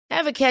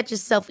Ever catch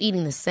yourself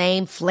eating the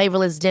same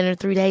flavorless dinner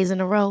 3 days in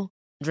a row?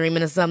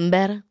 Dreaming of something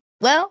better?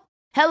 Well,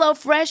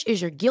 HelloFresh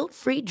is your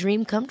guilt-free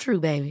dream come true,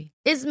 baby.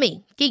 It's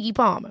me, Keke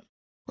Palmer.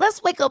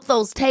 Let's wake up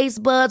those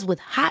taste buds with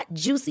hot,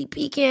 juicy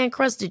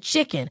pecan-crusted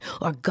chicken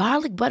or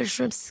garlic butter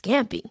shrimp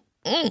scampi.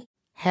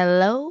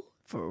 Hello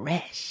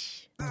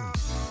Fresh.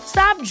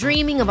 Stop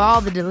dreaming of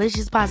all the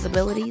delicious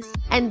possibilities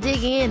and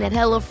dig in at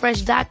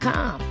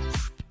HelloFresh.com.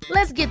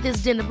 Let's get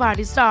this dinner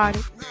party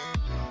started.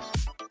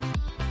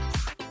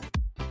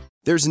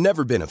 There's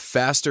never been a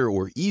faster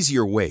or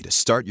easier way to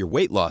start your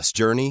weight loss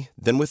journey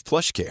than with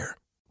PlushCare.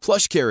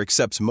 PlushCare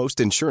accepts most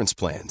insurance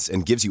plans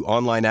and gives you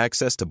online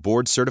access to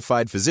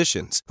board-certified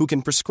physicians who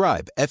can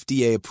prescribe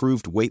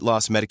FDA-approved weight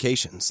loss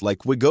medications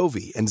like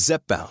Wegovy and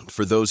Zepbound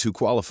for those who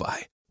qualify.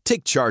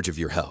 Take charge of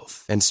your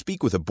health and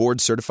speak with a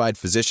board-certified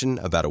physician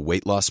about a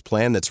weight loss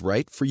plan that's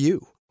right for you.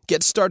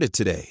 Get started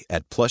today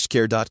at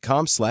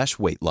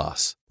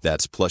plushcare.com/weightloss.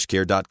 That's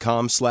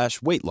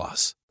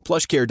plushcare.com/weightloss.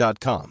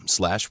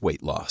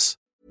 plushcare.com/weightloss.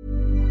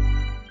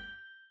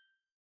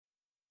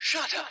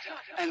 Shut up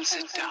and sit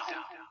down.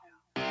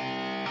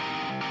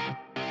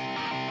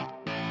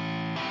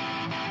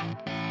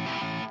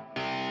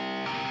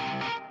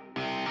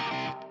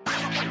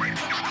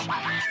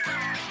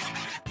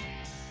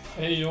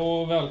 Hej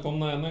och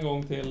välkomna än en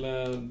gång till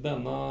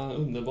denna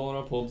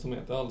underbara podd som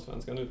heter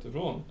Allsvenskan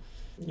utifrån.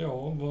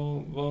 Ja,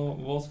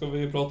 vad ska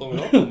vi prata om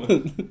idag,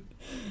 Tommy?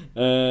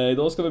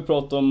 Idag ska vi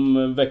prata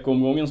om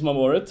veckomgången som har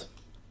varit.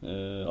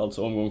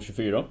 Alltså omgång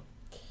 24.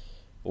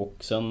 Och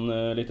sen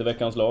lite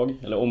veckans lag,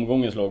 eller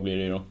omgångens lag blir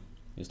det då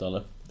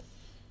istället.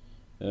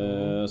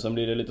 Sen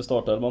blir det lite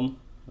startelvan,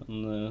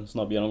 en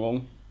snabb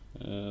genomgång.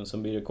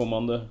 Sen blir det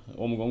kommande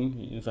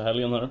omgång inför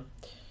helgen här.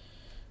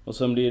 Och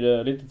sen blir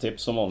det lite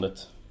tips som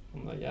vanligt.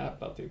 De där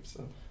jävla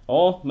tipsen.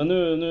 Ja, men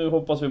nu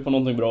hoppas vi på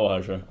någonting bra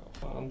här så. Ja,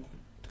 fan.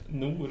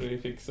 Nori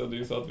fixade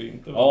ju så att vi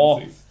inte var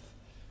sist.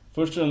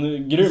 Först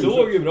en grym,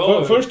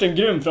 först en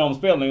grym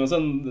framspelning och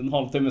sen en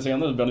halvtimme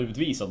senare blev han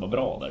utvisad. Vad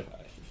bra där. Nej,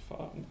 för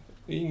fan.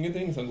 Det är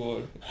ingenting som går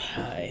det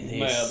är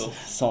med oss.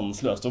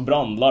 Sanslöst. Och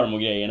brandlarm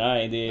och grejer.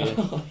 Nej, det är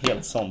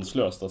helt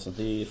sanslöst. Alltså,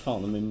 det är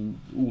fan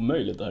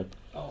omöjligt det här.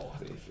 Ja,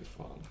 det är för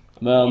fan.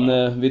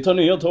 Men vi tar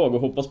nya tag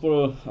och hoppas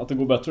på att det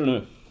går bättre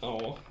nu.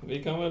 Ja,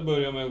 vi kan väl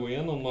börja med att gå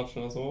igenom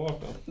matcherna som har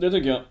varit då. Det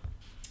tycker jag.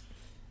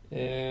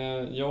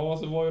 Ja,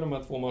 så var ju de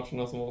här 2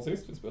 matcherna som var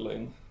sist vi spelade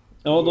in.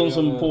 Ja, de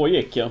som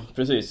pågick, ja,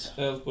 precis.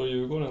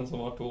 Elfsborg-Djurgården som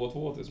var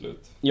 2-2 till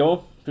slut.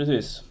 Ja,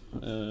 precis.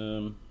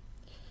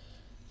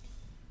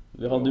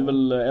 Vi hade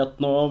väl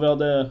 1-0, vi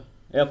hade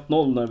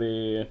 1-0 när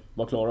vi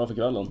var klara för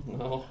kvällen.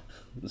 Ja.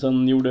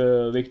 Sen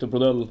gjorde Victor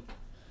Prodell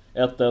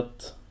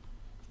 1-1,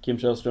 Kim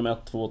Källström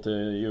 1-2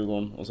 till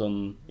Djurgården och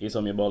sen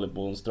Isam Bali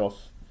på en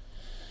straff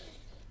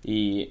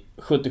i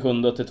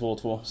 77 till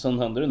 2-2. Sen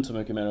hände det inte så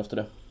mycket mer efter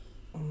det.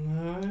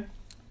 Nej.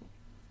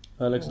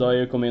 Alex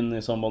Dyer kom in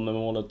i samband med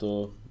målet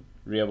och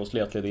rev och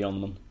slet lite grann,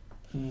 men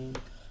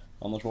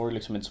annars var det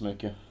liksom inte så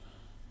mycket.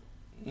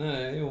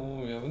 Nej,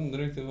 jag vet inte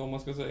riktigt vad man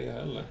ska säga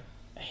heller.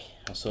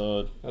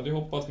 Alltså, jag hade ju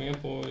hoppats mer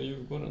på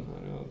Djurgården här.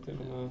 Till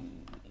och med...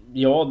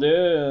 Ja,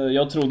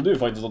 jag trodde ju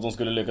faktiskt att de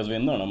skulle lyckas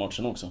vinna den här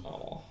matchen också.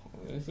 Ja,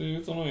 det ser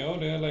ut som de gör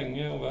det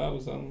länge och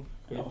väl, sen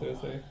skiter det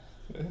sig.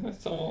 Det är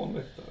nästan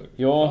vanligt.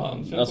 Ja,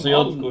 fan, alltså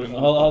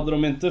hade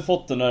de inte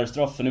fått den där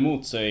straffen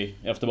emot sig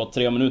efter bara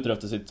 3 minuter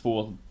efter sitt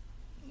 2-1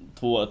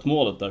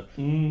 målet där,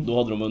 då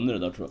hade de vunnit det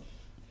där, tror jag.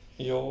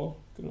 Ja,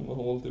 kunde de ha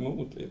hållit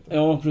emot lite.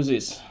 Ja,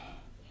 precis.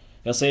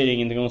 Jag säger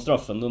ingenting om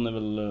straffen, den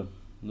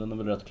är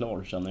väl rätt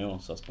klar, känner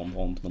jag så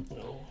spontant,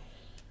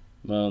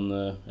 men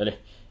eller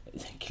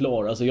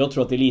klar, alltså jag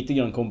tror att det är lite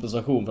grann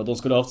kompensation för att de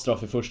skulle ha haft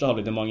straff i första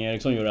halvlek när Mange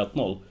Eriksson gör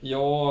 1-0.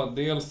 Ja,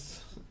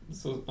 dels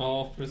så,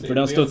 ja, precis. För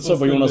den studsar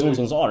på Jonas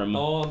Olssons arm.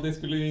 Ja, det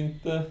skulle ju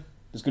inte...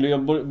 Det skulle ju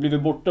ha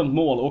blivit bortdömt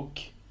mål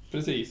och...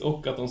 Precis,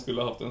 och att de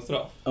skulle ha haft en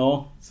straff.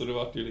 Ja. Så det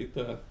vart ju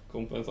lite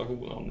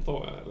kompensation, antar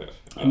jag, eller?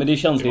 Ja, men det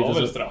känns det lite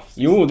så... straff.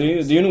 Jo, det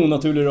är ju en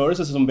onaturlig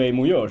rörelse som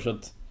Bejmo gör, så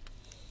att...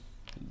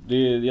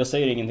 jag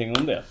säger ingenting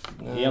om det.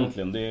 Nej.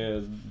 Egentligen,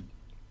 det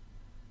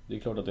är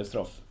klart att det är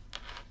straff.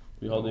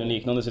 Vi hade en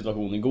liknande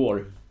situation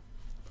igår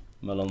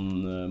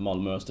mellan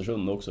Malmö och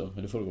Östersund också,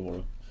 eller förrgår var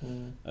det.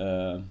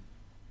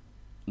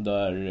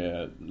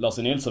 Där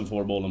Lasse Nilsson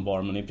får bollen på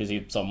armen i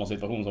princip samma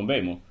situation som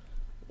Bejmo.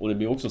 Och det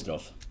blir också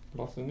straff.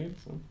 Lasse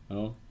Nilsson?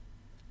 Ja.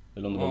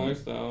 Eller om det ja,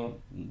 just det.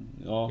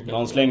 Ja,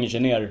 han slänger sig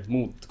ner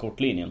mot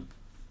kortlinjen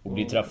och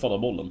blir träffad av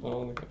bollen. Ja,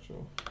 det kanske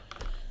var.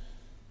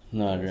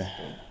 När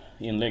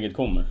inlägget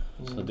kommer.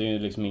 Så det är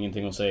liksom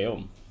ingenting att säga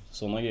om.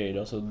 Sådana grejer,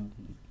 alltså...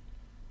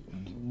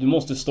 Du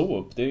måste stå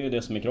upp, det är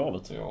det som är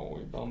kravet. Ja, och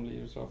ibland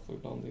blir det straff och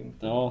ibland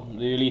inte. Ja,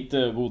 det är ju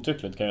lite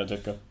godtyckligt, kan jag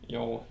tycka.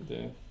 Ja,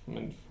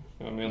 men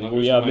jag menar, det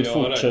går jävligt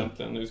fort.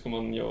 Hur ska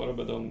man göra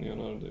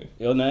bedömningarna?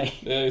 Ja, nej.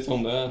 Det är ju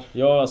som det är.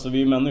 Ja, alltså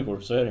vi är människor,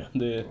 så är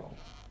det.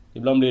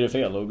 Ibland blir det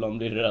fel och ibland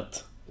blir det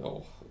rätt.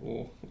 Ja,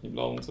 och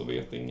ibland så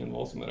vet ingen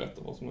vad som är rätt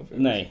och vad som är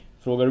fel. Nej,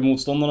 frågar du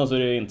motståndarna så är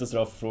det inte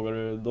straff. Frågar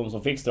du de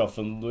som fick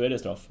straffen, då är det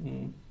straff.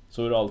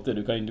 Så är det alltid.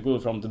 Du kan inte gå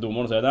fram till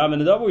domaren och säga nej men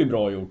det där var ju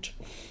bra gjort.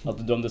 Att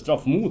du dömde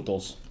straff mot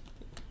oss.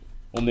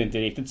 Om det inte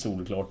är riktigt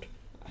solklart.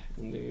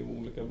 Men det är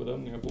olika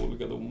bedömningar på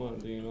olika domar.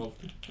 Det är ju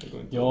alltid. Det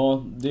går inte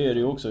Ja, det är det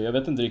ju också. Jag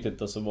vet inte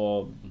riktigt alltså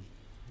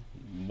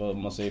vad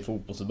man säger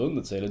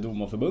fotbollsförbundet säger eller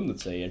domarförbundet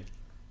säger.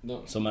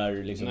 Som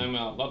är liksom... Nej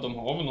men alla, de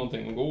har väl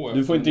någonting att gå efter.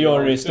 Du får inte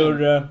göra det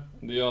större...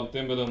 Det är ju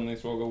alltid en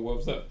bedömningsfråga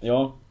oavsett.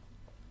 Ja.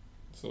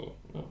 Så,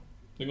 ja.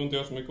 Det går inte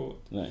att göra så mycket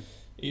åt. Nej.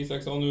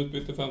 Isaksson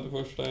utbytte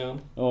 51 igen.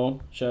 Ja,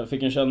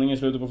 fick en känning i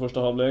slutet på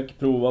första halvlek.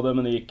 Provade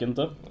men det gick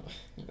inte.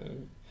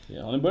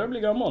 Ja, han börjar bli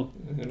gammal.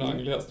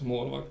 Rangligaste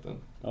målvakten.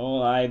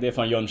 Ja, nej det är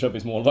fan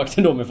Jönköpings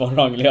målvakter. De är fan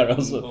rangligare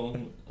alltså.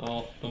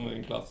 De är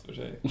en klass för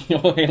sig.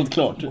 Ja, helt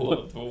klart.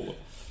 Båda två.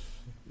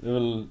 Det är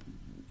väl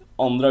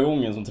andra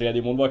gången som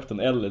tredje målvakten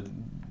eller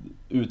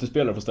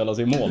utespelare får ställa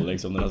sig i mål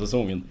liksom den här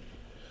säsongen.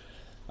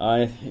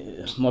 Nej,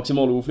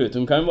 maximal oflyt.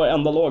 De kan ju vara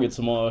enda laget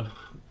som har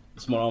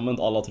använt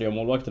alla 3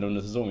 målvakterna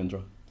under säsongen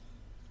tror jag.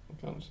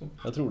 Kanske.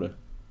 Jag tror det.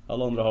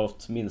 Alla andra har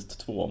haft minst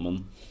 2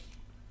 men...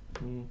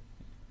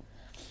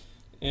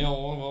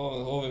 Ja,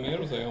 vad har vi mer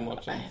att säga om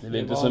matchen? Det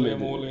är inte så mycket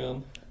mål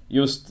igen.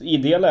 Just i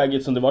det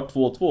läget som det var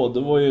 2-2, då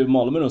var ju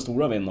Malmö den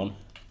stora vinnaren.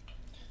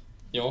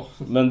 Ja.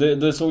 Men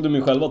det såg de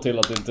ju själva till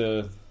att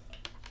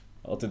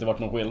det inte varit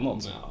någon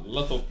skillnad. Men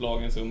alla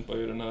topplagen sumpar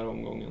ju den här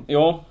omgången.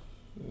 Ja.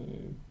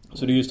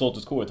 Så det är ju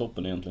status quo i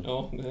toppen egentligen.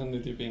 Ja, det händer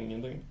ju typ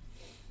ingenting.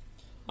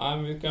 Nej,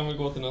 men vi kan väl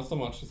gå till nästa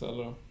match istället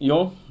då.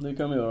 Ja, det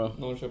kan vi göra.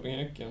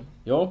 Norrköping-Häcken.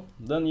 Ja,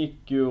 den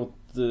gick ju åt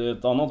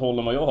ett annat håll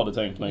än vad jag hade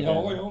tänkt mig.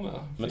 Ja, jag med.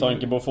 Med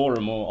tanke på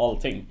form och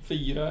allting.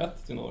 4-1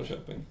 till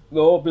Norrköping.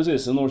 Ja,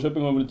 precis.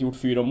 Norrköping har väl inte gjort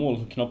 4 mål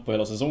knappt på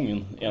hela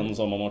säsongen. En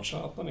samma match.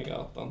 Gatan i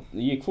gatan.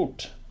 Det gick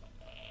fort.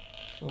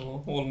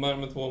 Ja, Holmberg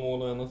med 2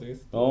 mål och en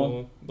assist. Ja.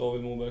 Och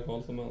David Moberg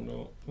Karlsson med andra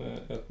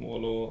med 1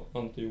 mål och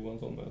Ante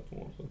Johansson med 1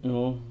 mål. Så.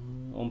 Ja,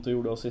 Ante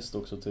gjorde assist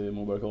också till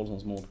Moberg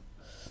Karlssons mål.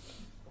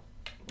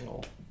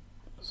 Ja.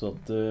 Så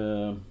att...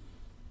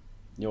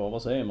 Ja,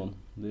 vad säger man?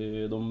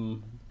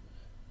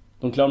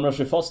 De klamrar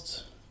sig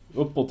fast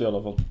uppåt i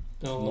alla fall.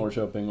 Ja.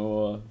 Norrköping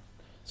och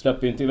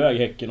släpper inte iväg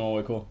Häcken och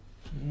AIK.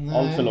 Nej.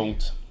 Allt för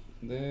långt.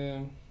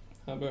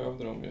 Här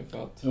behövde de ju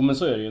för att... Jo men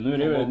så är det ju. Nu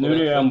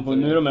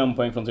är de en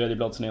poäng från tredje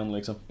platsen igen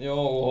liksom.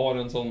 Ja, och har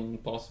en sån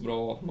pass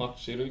bra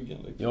match i ryggen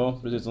liksom. Ja,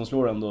 precis. De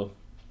slår ändå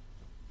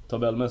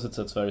tabellmässigt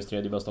sett Sveriges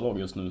tredje bästa lag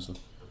just nu så.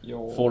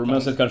 Ja,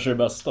 formmässigt kanske det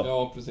bästa.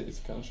 Ja,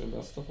 precis. Kanske det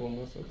bästa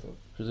formmässigt.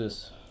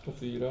 Precis. Och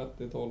 4-1,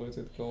 det talar ju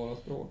sitt klara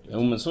språk.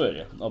 Jo men så är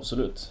det.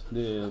 Absolut.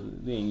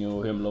 Det är inget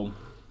att hymla om.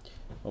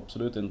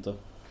 Absolut inte.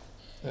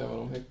 Även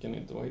om Häcken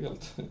inte var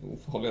helt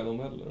ofarliga de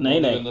heller.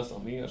 Nej. Det är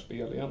nästan mer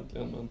spel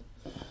egentligen.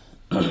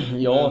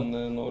 Ja.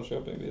 Men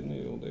Norrköping vinner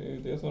ju och det är ju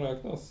det som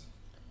räknas.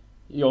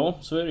 Ja,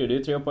 så är det ju. Det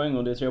är 3 poäng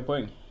och det är 3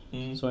 poäng.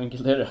 Så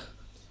enkelt är det.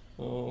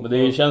 Ja, men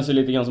det känns ju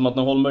lite grann som att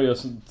när Holmberg gör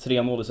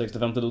 3-0 i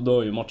 65 då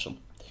dör ju matchen.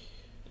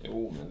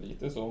 Jo, men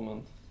lite så,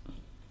 men...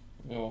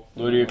 Ja.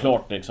 Då är det ju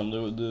klart liksom.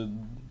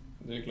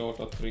 Det är ju klart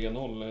att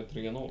 3-0 är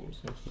 3-0.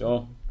 Så.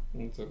 Ja.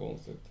 Inte så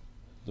konstigt.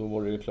 Då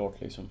var det ju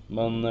klart liksom.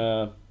 Men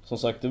som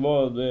sagt, det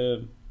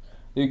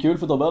är kul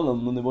för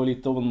tabellen, men det var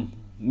lite av en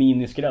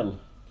miniskräll.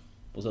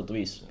 På sätt och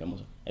vis kan man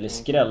säga. Eller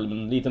skräll, men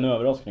en liten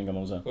överraskning kan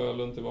man säga.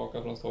 Sjölund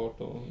tillbaka från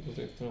start och då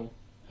sitter han.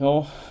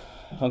 Ja,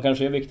 han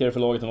kanske är viktigare för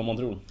laget än vad man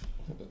tror.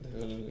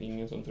 Det är väl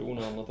ingen som tror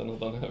något annat än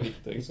att han är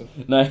viktig. Så.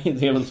 Nej,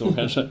 det är väl så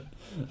kanske.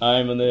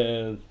 Nej, men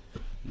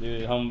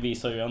han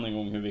visar ju än en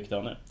gång hur viktig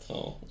han är.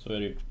 Ja. Så är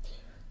det ju.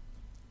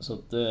 Så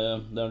att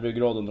den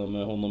ryggraden där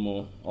med honom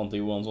och Ante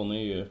Johansson är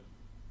ju...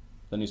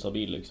 Den är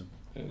stabil liksom.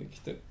 Det är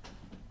riktigt.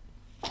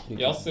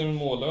 Jassi är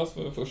mållös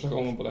för första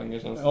gången på länge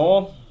känns det.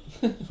 Ja,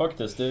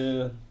 faktiskt.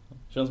 Det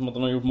känns som att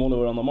han har gjort mål i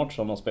varenda match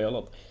han har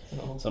spelat.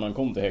 Ja. Sen han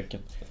kom till Häcken.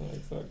 Ja,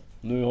 exakt.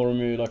 Nu har de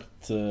ju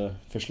lagt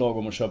förslag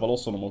om att köpa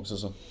loss honom också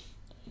så.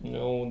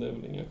 Ja, det är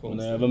väl inga konstigt. Men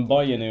även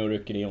Bayern är och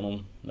rycker i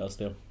honom,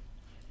 läste jag.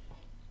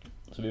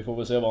 Så vi får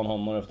väl se var han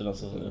hamnar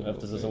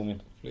efter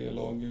säsongen. Fler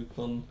lag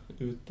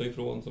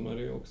utifrån som är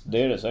det också.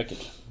 Det är det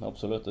säkert,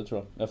 absolut, det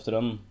tror jag. Efter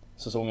den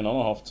säsongen han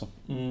har haft så.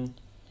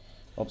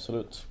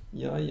 Absolut.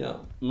 Ja.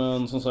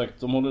 Men som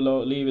sagt, de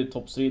håller liv i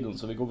toppstriden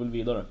så vi går väl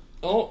vidare.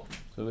 Ja.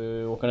 Så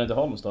vi åker ner till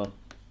Halmstad.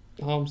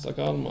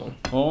 Halmstad-Kalmar.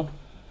 Ja.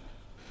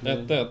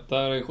 1-1,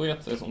 där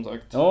sket sig som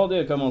sagt. Ja,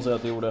 det kan man säga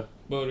att det gjorde.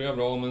 Börjar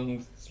bra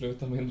men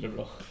slutar mindre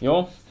bra.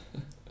 Ja.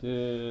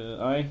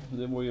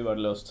 Det var ju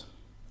värdelöst.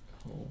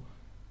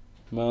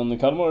 Men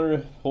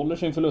Kalmar håller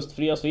sin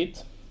förlustfria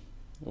svit.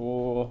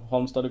 Och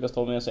Halmstad lyckas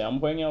ta med sig 1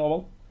 poäng i alla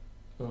fall.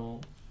 Ja.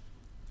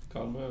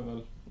 Kalmar är väl...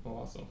 Ja,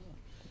 alltså.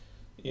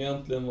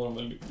 Egentligen var de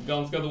väl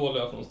ganska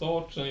dåliga från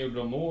start. Sen gjorde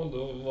de mål, då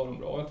var de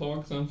bra ett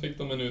tag. Sen fick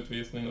de en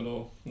utvisning och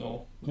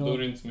då är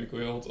det inte så mycket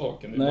att göra åt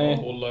saken. Det är bara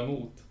att hålla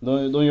emot.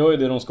 De gör ju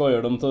det de ska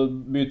göra.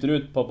 De byter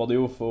ut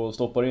Papadiouf och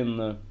stoppar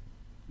in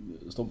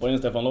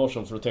Stefan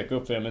Larsson för att täcka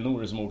upp för Emil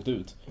Nouri som åkte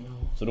ut.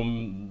 Så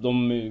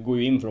de går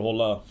ju in för att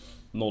hålla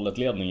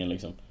 0-1-ledningen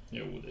liksom.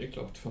 Jo, det är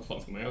klart. Vad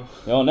fan ska man göra?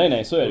 Ja,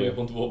 nej, så är det ju.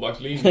 På en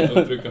 2-backslinje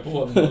och trycka på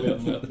den och leda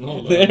med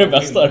 1-0. Det är det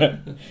bästa.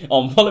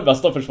 Anfall är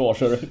bästa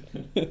försvarsare.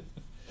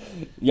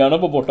 Gärna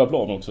på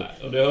bortaplan också.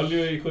 Nej, och det höll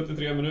ju i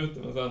 73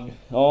 minuter, men sen...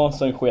 Ja,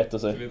 sen sket det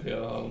sig.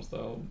 Kvitterade Halmstad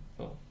och...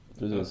 Ja,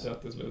 precis.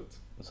 till slut.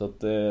 Så att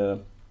det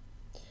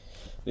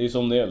är ju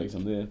som det är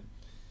liksom.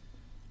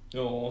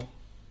 Ja,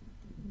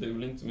 det är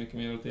väl inte så mycket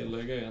mer att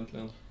tillägga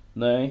egentligen.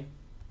 Nej.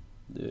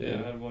 Det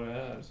är vad det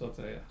är, så att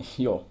säga.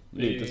 Ja,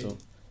 lite så.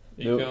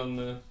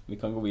 Vi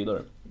kan gå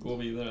vidare. Gå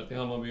vidare till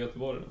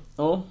Hammarby-Göteborg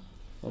då. Ja,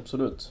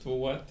 absolut.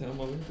 2-1 till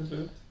Hammarby till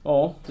slut.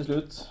 Ja, till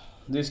slut.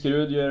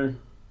 Diskerud ger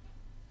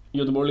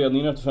Göteborg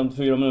ledningen efter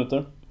 54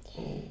 minuter.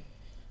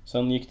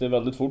 Sen gick det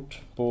väldigt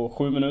fort. På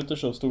 7 minuter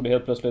så stod det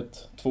helt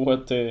plötsligt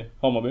 2-1 till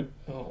Hammarby.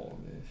 Ja,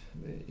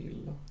 det är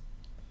illa.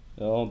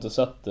 Jag har inte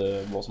sett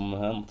vad som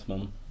har hänt,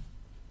 men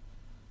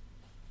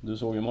du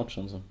såg ju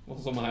matchen så. Vad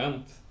som har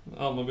hänt?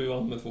 Hammarby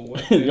vann med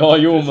 2-1. Ja,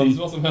 jo, precis men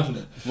vad som hände.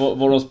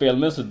 Var de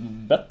spelmässigt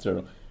bättre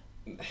då?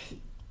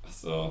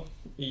 Alltså,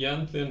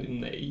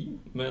 egentligen nej,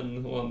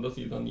 men å andra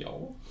sidan ja.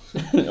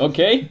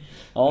 Okej.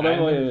 Ja,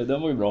 Nej,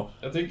 den var ju bra.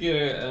 Jag tycker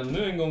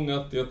ännu en gång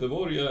att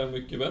Göteborg är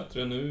mycket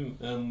bättre nu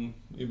än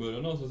i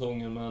början av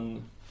säsongen,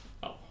 men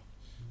ja.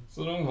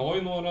 Så de har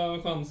ju några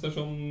chanser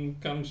som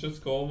kanske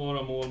ska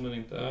vara mål men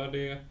inte är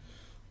det.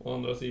 Å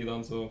andra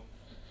sidan så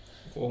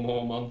får man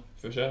vad man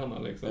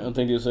förtjänar liksom. Jag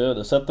tänkte ju säga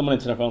det. Sätter man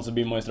inte sina chanser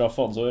blir man ju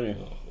straffad, så är det ju.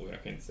 Ja, och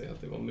jag kan inte säga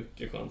att det var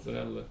mycket chanser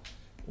heller.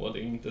 Och det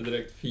är inte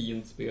direkt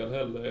fint spel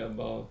heller. Jag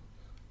bara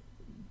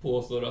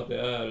påstår att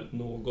det är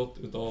något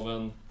utav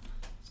en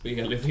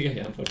spelidé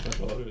jämfört med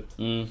förut.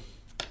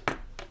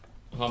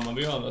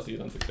 Hammarby å andra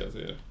sidan tycker jag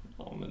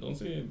de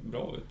ser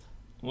bra ut.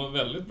 De har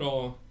väldigt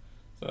bra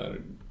så här,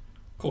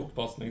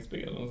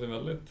 kortpassningsspel. De ser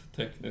väldigt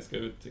tekniska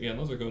ut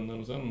ena sekunden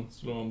och sen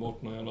slår de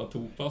bort någon jävla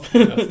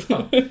tokpassning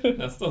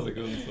nästa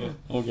sekund.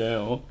 Okej,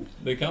 ja.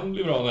 Det kan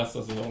bli bra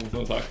nästa säsong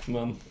som sagt,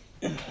 men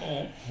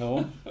ja,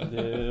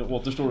 det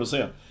återstår att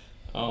se.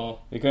 Ja.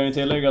 Vi kan ju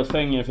tillägga att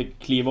Fänger fick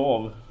kliva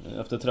av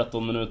efter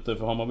 13 minuter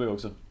för Hammarby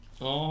också.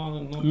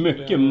 Ja,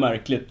 mycket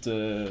märkligt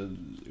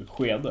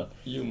skede.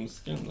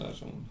 Ljumsken där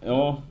som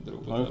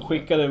han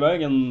skickade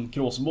iväg en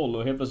crossboll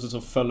och helt plötsligt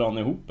så föll han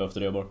ihop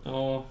efter det bara.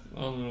 Ja,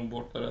 han är nog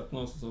borta rätt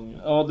någon säsong.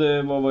 Ja,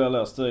 det var vad jag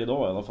läste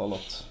idag i alla fall,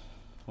 att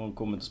han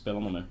kommer inte spela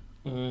någon mer.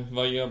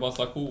 Vajeba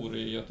Sakur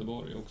i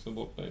Göteborg också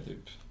borta i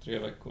typ 3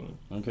 veckor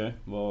nu. Okej,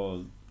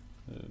 var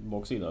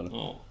baksida eller?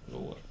 Ja,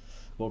 lår.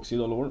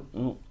 Baksida lår.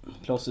 Ja.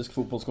 Klassisk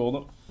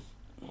fotbollsskada.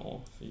 Ja,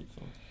 fy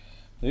fan.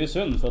 Det är ju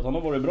synd för att han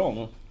har varit bra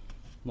nu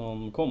när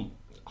han kom.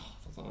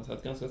 Fast han har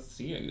sett ganska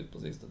seg ut på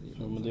sista tiden.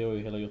 Ja, men det har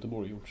ju hela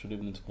Göteborg gjort, så det är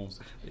väl inte så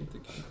konstigt. Det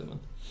tycker jag inte,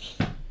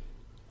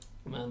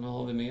 men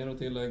har vi mer att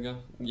tillägga?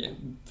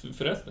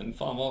 Förresten,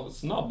 fan vad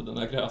snabb den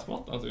här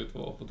gräsmattan ser ut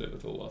att vara på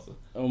TV2 alltså.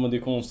 Ja, men det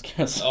är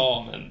konstgräs.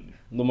 Ja, men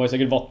de har ju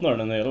säkert vattnat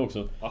den nere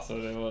också. alltså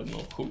det var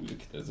något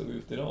sjukt det såg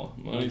ut idag.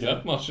 Man har ju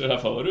sett matcher här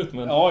förut,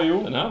 men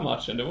den här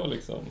matchen, det var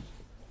liksom...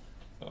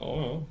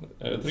 Ja.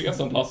 Är det 3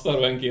 som passar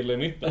och en kille i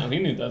mitten? Han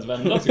hinner inte ens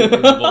vända sig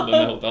och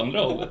bollen åt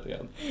andra hållet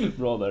igen.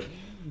 Bra där.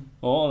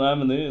 Ja, nej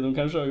men de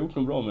kanske har gjort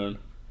något bra med den.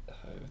 Jag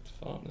vet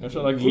fan. Kanske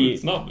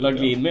har lagt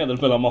glidmedel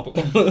på hela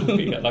mattan.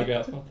 Hela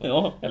gräsmattan.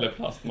 Ja. Eller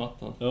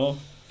plastmattan. Ja,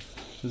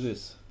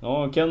 precis.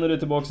 Ja, Kennedy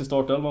tillbaka i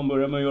startelvan,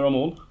 börjar med att göra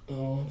mål.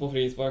 Ja, på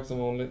frispark som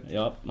vanligt.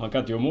 Ja, han kan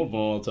inte göra mål på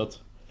något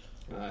sätt.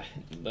 Nej,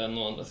 den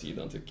å andra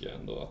sidan tycker jag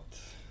ändå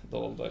att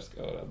Dahlberg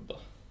ska rädda.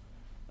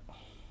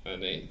 Men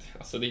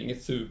det är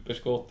inget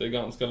superskott, det är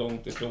ganska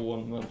långt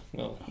ifrån, men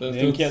ja, det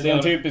är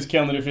en typisk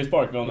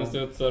Kennedy-frispark. Den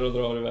studsar och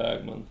drar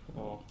iväg, men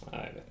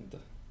nej, jag vet inte.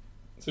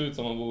 Det ser ut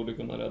som man borde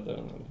kunna rädda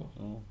den i alla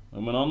fall. Ja,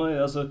 men han har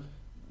ju, alltså,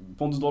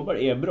 Pontus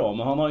Dahlberg är bra,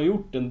 men han har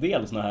gjort en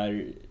del såna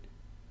här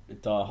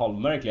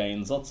halvmärkliga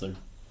insatser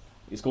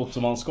i skott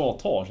som han ska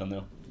ta, känner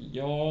jag.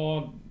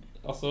 Ja,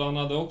 alltså han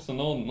hade också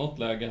något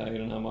läge här i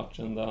den här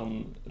matchen där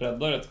han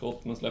räddar ett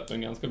skott men släpper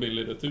en ganska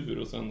billig retur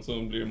och sen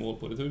så blir det mål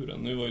på returen.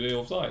 Nu var ju det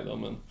offside då,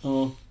 men...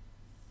 Ja.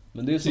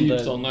 Men det är typ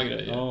sådana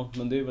grejer. Ja,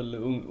 men det är väl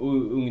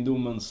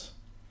ungdomens...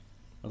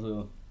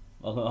 Alltså,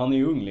 han är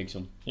ju ung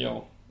liksom.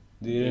 Ja.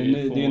 Det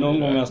är någon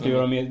gång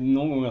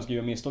han ska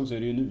göra misstag, så är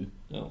det ju nu.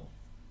 Ja.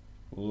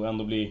 Och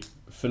ändå bli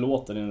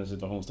förlåten i den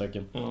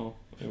situationstecken. Ja,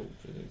 jo,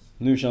 precis.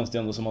 Nu känns det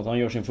ändå som att han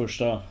gör sin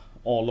första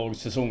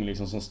A-lagssäsong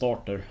liksom som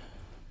starter.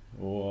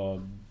 Och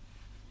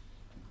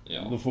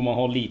då får man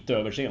ha lite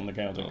överseende,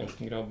 kan jag tycka.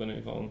 Ja, grabben är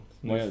ju fan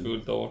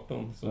fullt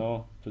 18. Så.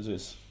 Ja,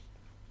 precis.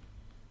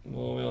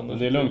 Men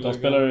det är lugnt, han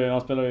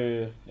spelar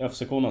i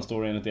FCK nästa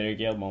år enligt Erik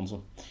Edman, så.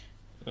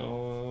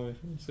 Ja, vi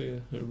får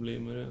se hur det blir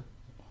med det.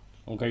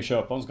 De kan ju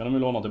köpa honom, så kan de ju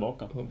låna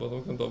tillbaka. Jag hoppas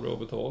de kan ta bra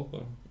betalt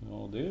bara.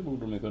 Ja, det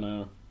borde de ju kunna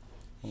göra.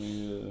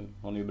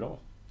 Han är ju bra.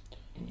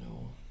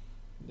 Ja,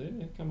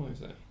 det kan man ju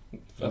säga.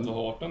 För att vara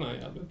 18 är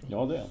jävligt bra.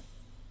 Ja, det är.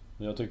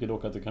 Jag tycker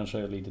dock att det kanske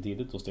är lite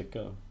tidigt att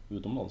sticka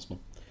utomlands, men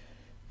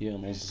ge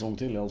någon säsong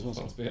till i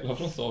Allsvenskan. Han spelar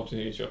från start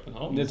i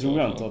Köpenhamn. Det tror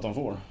jag inte att han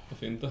får.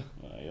 Varför inte?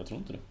 Nej, jag tror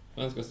inte det.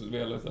 Vem ska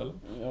spela istället?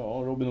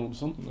 Ja, Robin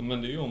Olsson.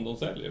 Men det är ju om de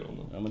säljer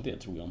honom. Ja, men det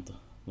tror jag inte.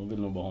 De vill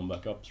nog bara ha en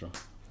backup, tror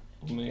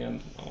jag. Men,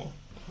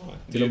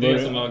 det är det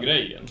som är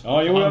grejen.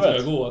 Ja, jo, han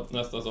ska gå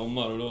nästa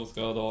sommar och då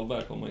ska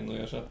Dahlberg komma in och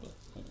ersätta.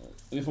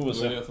 Vi får väl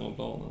se. Det är det som var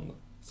planen.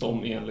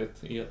 Som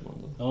enligt Edman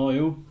då. Ja,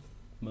 jo.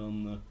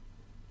 Men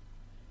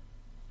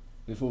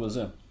vi får väl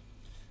se.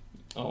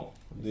 Ja.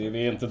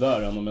 Vi är inte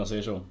där än om jag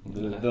säger så.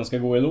 Den ska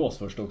gå i lås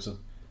först också.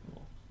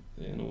 Ja,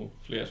 det är nog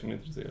fler som är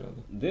intresserade.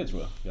 Det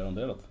tror jag,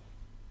 garanterat.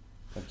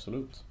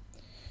 Absolut.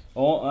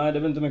 Ja, nej, det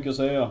är väl inte mycket att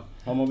säga.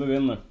 Hammarby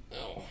vinner.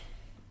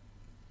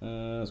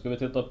 Ja, Ska vi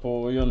titta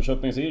på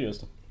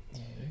Jönköping-Sirius då?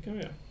 det kan vi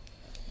göra.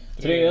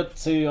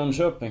 3-1 i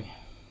Jönköping.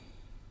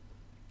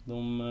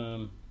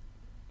 De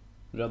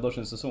räddar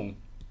sin säsong.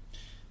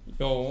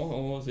 Ja,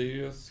 och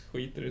Sirius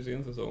skiter i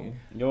sin säsong.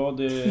 Ja,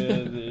 det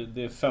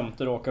är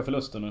 5:e raka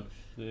förluster nu.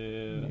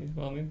 Ni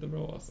vann inte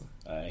bra alltså.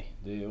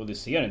 Nej, och det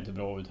ser inte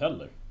bra ut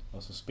heller.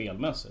 Alltså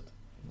spelmässigt.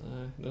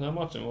 Nej, den här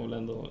matchen var väl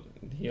ändå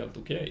helt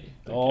okej.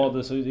 Ja,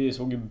 det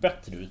såg ju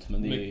bättre ut.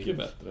 Men mycket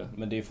bättre.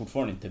 Men det är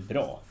fortfarande inte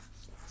bra.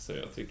 Så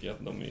jag tycker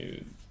att de är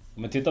ju...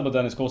 Om man tittar på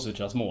Dennis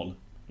Kosicas mål.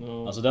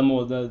 Ja. Alltså den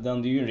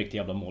det är ju en riktig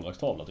jävla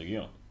målvaktstavla tycker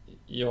jag.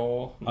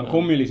 Ja, Han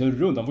kommer ju liksom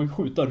runt, han får ju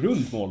skjuta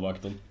runt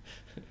målvakten.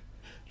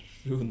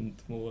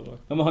 Runt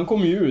målvakten. Ja, men han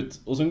kommer ju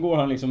ut och sen går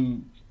han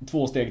liksom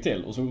 2 steg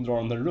till och så drar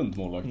han den runt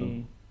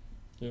målvakten.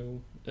 Jo,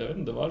 jag vet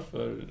inte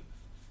varför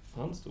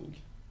han stod.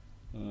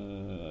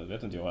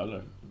 Vet inte jag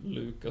heller.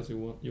 Lukas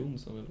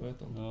Jonsson eller vad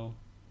heter han?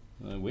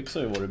 Ja. Wicks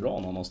har ju varit bra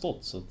när han har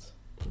stått så att...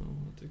 Ja,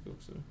 jag tycker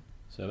också det.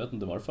 Så jag vet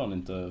inte varför han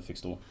inte fick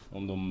stå.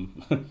 Om de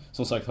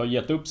som sagt har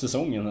gett upp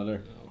säsongen eller...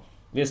 Ja.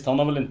 Visst, han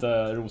har väl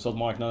inte rosat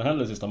marknaden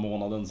heller sista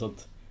månaden så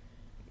att...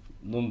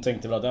 De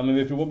tänkte väl att men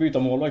vi provar att byta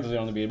målvakt och se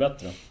om det blir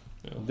bättre.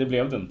 Ja. Det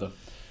blev det inte,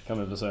 kan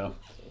vi väl säga.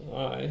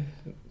 Nej.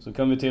 Så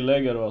kan vi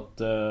tillägga då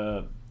att...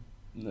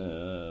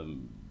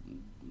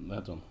 vad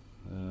heter han?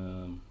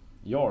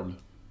 Jarl.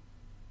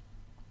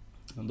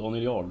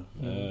 Daniel Jarl.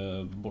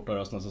 Borta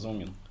resten av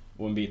säsongen.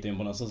 Och en bit in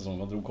på nästa säsong.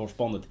 Han drog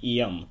korsbandet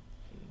igen.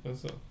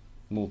 Alltså.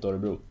 Mot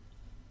Örebro.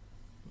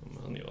 Ja,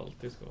 men han är ju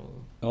alltid skadad.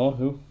 Ja,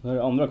 jo. Det här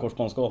är andra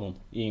korsbandsskadan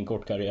i en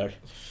kort karriär.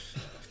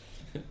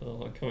 Ja,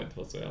 han kan väl inte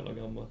vara så jävla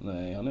gammal.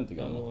 Nej, han är inte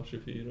gammal. Han var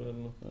 24 eller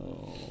något.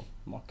 Ja,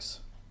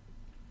 max.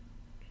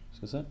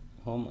 Ska se.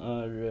 Han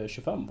är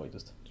 25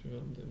 faktiskt. 25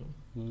 till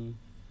och med. Mm.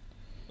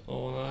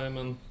 Ja, nej,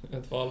 men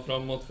ett fall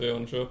framåt för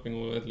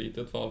Jönköping och ett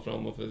litet fall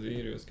framåt för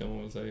Sirius kan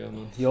man väl säga.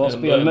 Men Ja,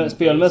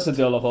 spelmässigt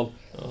i alla fall.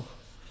 Ja.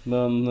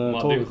 Men De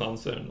hade ju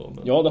chanser ändå.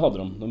 Men... Ja, det hade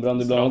de. De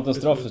brände bland annat en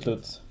straff i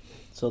slut.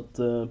 Så att...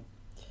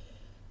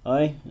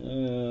 nej,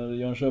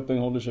 Jönköping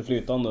håller sig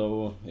flytande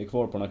och är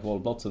kvar på den här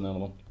kvalplatsen i alla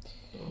fall.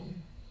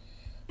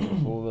 Ja.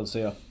 Får väl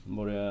se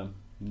vad det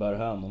bär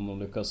hän om de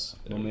lyckas.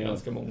 Det är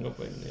ganska många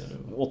poäng ner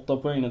nu. 8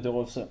 poäng till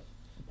AFC.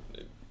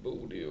 Det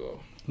borde ju vara...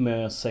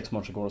 Med 6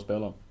 matcher kvar att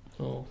spela.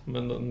 Ja,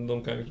 men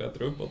de kan ju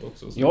klättra uppåt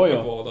också. Så Ja.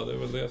 det är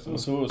väl det som...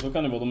 Så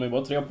kan det vara. De är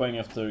bara 3 poäng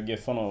efter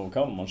Giffarna och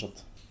Kalmar så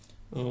att...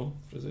 Ja,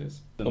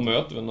 precis. De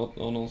möter väl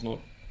någon snart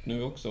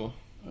nu också, va?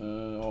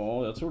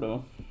 Ja, jag tror det,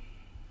 va?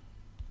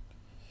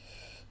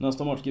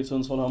 Nästa match GIF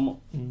Sundsvall hemma.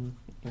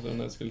 Och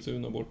sen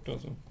Eskilstuna borta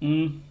så.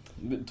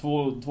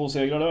 2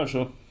 segrar där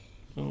så.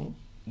 Ja,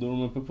 Då är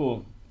de uppe på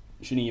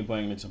 29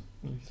 poäng liksom.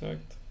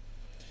 exakt.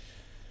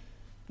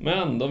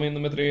 Men de vinner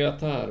med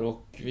 3-1 här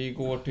och vi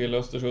går till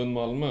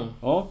Östersund-Malmö.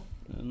 Ja,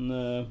 en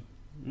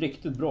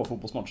riktigt bra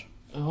fotbollsmatch.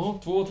 Ja,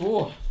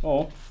 2-2.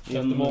 Ja,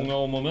 Efter många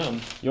om och men.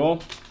 Ja,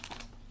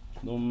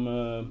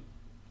 de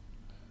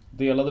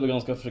delade väl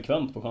ganska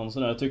frekvent på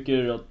chanserna. Jag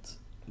tycker att,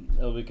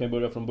 ja, vi kan ju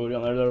börja från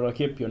början. När det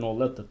Rakip gör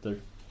 0-1 efter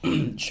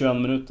 21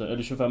 minuter,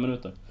 eller 25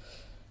 minuter.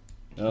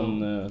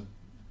 En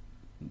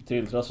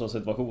tilltrasslad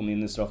situation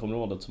in i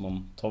straffområdet som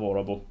man tar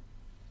vara på.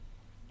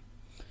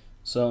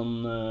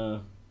 Sen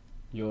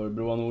gör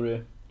Broa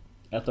Nouri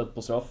 1-1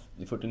 på straff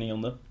i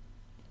 49:e.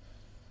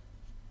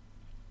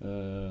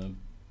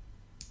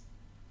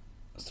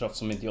 Straff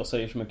som inte jag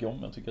säger så mycket om,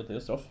 jag tycker att det är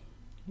straff.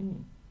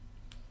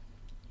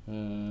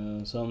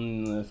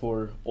 Sen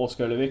får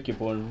Oskar Lewicki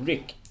på en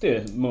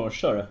riktig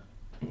mörsare.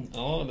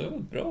 Ja, det var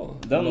bra.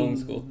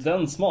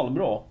 Den smal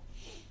bra.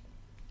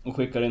 Och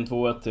skickar in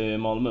 2-1 till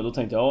Malmö. Då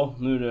tänkte jag, ja,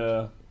 nu är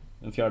det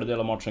en fjärdedel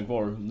av matchen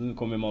kvar. Nu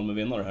kommer Malmö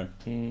vinna det här.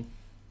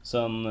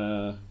 Sen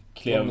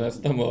klev...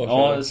 nästa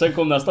mörsare. Ja, sen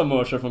kom nästa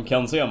mörsare från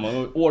Ken Sema.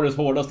 Årets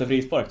hårdaste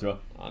frispark, tror jag.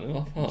 Ja, det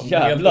var fan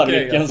Jävlar okej,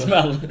 vilken alltså.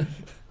 smäll.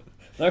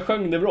 Där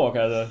sjöng det bra,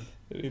 kan jag säga.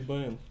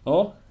 Ribba in.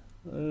 Ja,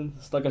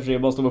 stackars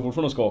Ribban står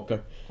fortfarande och skakar.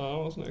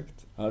 Ja, vad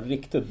snyggt. Ja,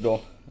 riktigt bra.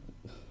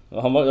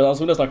 Han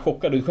såg nästan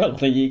chockad ut själv att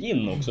den gick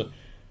in också.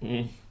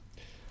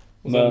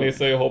 Och sen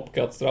missade ju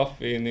Hopcat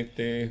straff i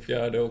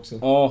 94 också.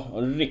 Ja,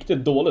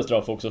 riktigt dålig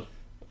straff också.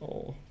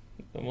 Ja,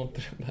 den var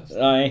inte det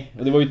bästa. Nej,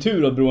 och det var ju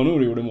tur att Broa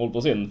Nouri gjorde mål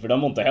på sin, för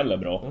den var inte heller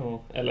bra. Ja,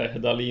 eller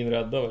Dahlin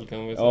räddade väl,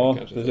 kan vi säga. Ja,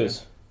 kanske.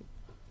 precis.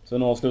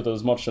 Sen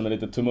avslutades matchen med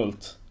lite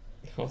tumult.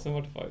 Ja, sen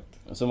var det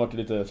fight. Sen var det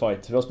lite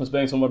fight. Rasmus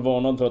Bengtsson var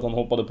varnad för att han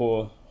hoppade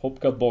på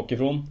Hopcat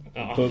bakifrån.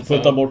 Ja,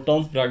 Putta bort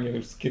den. Sprang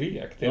och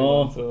skrek till Ja.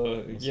 honom,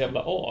 så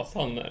jävla as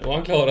han är. Och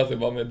han klarade sig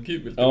bara med ett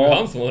gult. Det Ja. var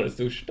han som var det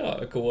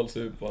största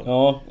kolsupan.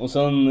 Ja, och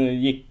sen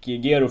gick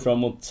Gero fram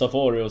mot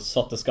Safari och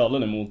satte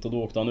skallen emot och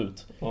då åkte han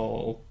ut. Ja,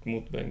 och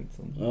mot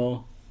Bengtsson.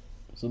 Ja,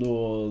 så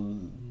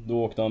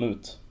då åkte han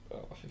ut. Ja,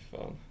 fy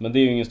fan. Men det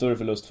är ju ingen större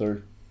förlust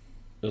för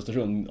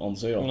Östersund,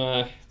 anser jag.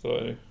 Nej, så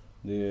är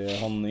det.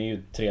 Han är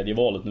ju tredje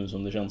valet nu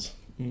som det känns.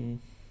 Mm.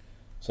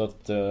 Så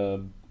att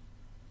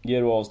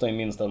Gero avstängd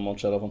minst en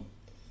match i alla fall.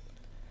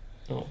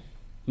 Ja.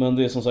 Men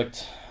det är som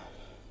sagt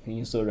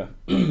ingen större.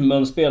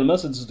 Men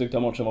spelmässigt så tyckte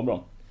jag matchen var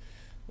bra.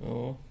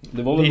 Ja.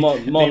 Det var väl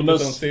lite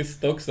Malmös... som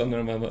sist också när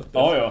de här möttes.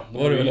 Ja. Då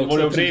var det väl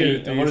också tre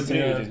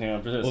utvisningar,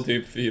 precis. Och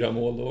typ 4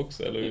 mål då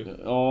också, eller hur?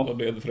 Ja. Vad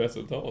blev det för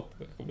resultat?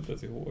 Jag kommer inte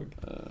ens ihåg.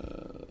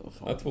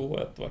 Ja, 2-1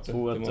 var det.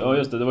 2-1. Ja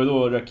just det, det var ju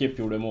då Rakip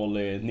gjorde mål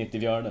i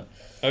 94.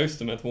 Ja just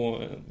det, med 2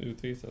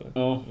 utvisade.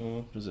 Ja,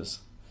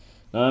 precis.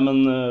 Nej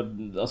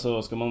men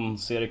alltså ska man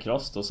se det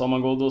krasst då,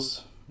 Saman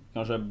Ghoddos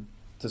kanske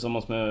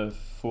tillsammans med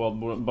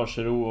Fouad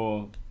Bachirou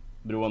och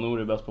Broa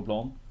Nouri bäst på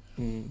plan.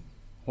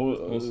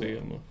 Och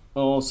Sema.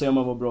 Ja,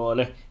 Sema var bra.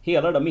 Eller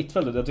hela det där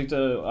mittfältet, jag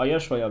tyckte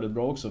Ayers var jävligt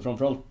bra också.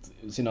 Framförallt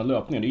sina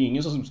löpningar, det är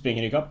ingen som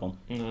springer i kappan.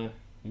 Nej.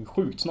 Det är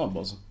sjukt snabb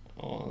alltså.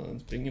 Ja, han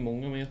springer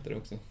många meter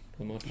också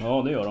på match.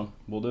 Ja, det gör han.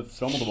 Både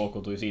framåt och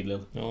bakåt och i sidled.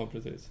 Ja,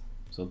 precis.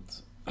 Så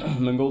att,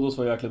 men Ghoddos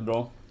var jäkligt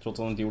bra, trots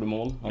att han inte gjorde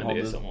mål. Men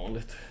det är som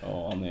vanligt.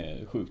 Ja, han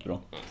är sjukt bra.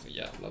 Han är så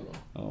jävla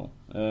bra.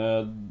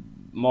 Ja.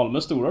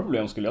 Malmös stora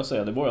problem skulle jag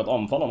säga, det var ju att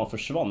anfallarna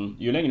försvann.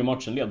 Ju längre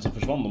matchen led så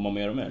försvann de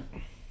mer och mer.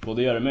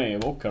 Både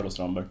Jeremejeff och Carlos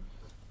Strandberg.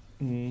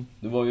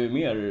 Det var ju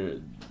mer...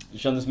 Det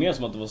kändes mer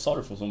som att det var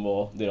Sarfo som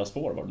var deras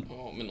forward.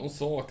 Ja, men de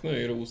saknar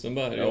ju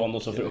Rosenberg. Ja,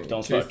 något så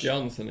fruktansvärt.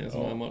 Christiansen i en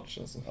sån här match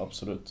alltså.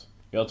 Absolut.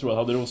 Jag tror att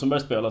hade Rosenberg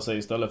spelat sig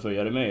istället för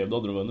Jeremejeff, då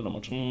hade de vunnit den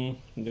matchen.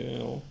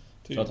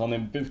 Typ. För att han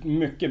är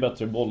mycket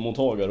bättre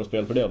bollmottagare och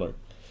spelfördelare.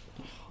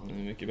 Han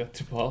är mycket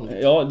bättre på allt.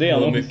 Ja, det är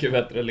han. Och mycket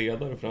bättre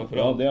ledare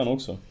framförallt. Ja, det är han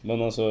också.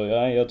 Men alltså,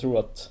 jag tror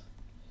att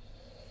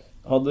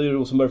hade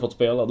Rosenberg fått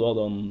spela, då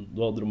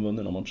hade de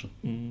vunnit den matchen.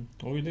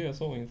 Det var ju det jag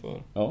sa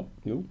inför. Ja,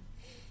 jo.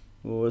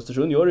 Och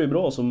Östersund gör det ju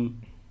bra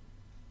som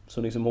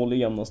liksom håller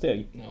jämna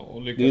steg. Ja,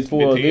 och Det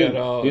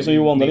är som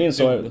Johan Dahlin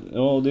sa.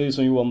 Ja, det är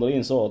som Johan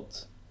Dahlin sa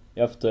att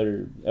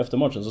efter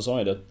matchen så sa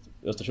han det att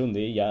Östersund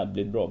är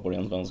jävligt bra på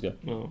ren svenska.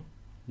 Ja.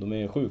 De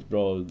är sjukt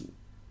bra,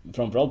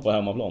 framförallt på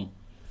hemmaplan.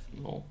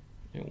 Ja,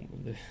 jo,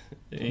 men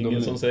det är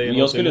ingen som säger något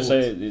jag skulle emot.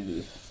 säga,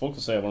 folk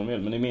får säga vad de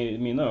vill, men i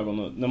mina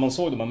ögon, när man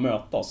såg dem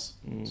mötas,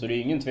 så är det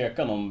ingen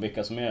tvekan om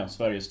vilka som är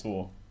Sveriges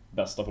 2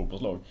 bästa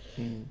fotbollslag.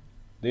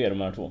 Det är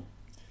de här 2,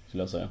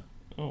 skulle jag säga.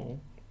 Ja,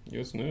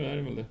 just nu är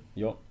det väl det.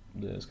 Ja,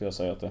 det ska jag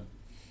säga att det.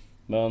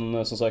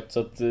 Men som sagt, så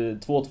att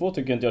 2-2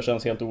 tycker inte jag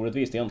känns helt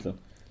orättvist egentligen.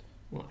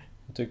 Nej.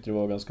 Jag tyckte det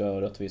var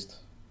ganska rättvist.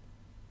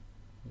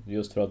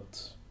 Just för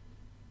att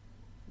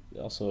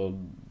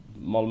alltså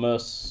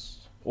Malmös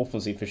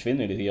offensiv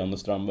försvinner lite grann när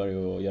Strandberg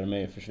och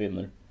Jeremejeff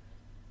försvinner.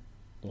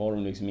 Då har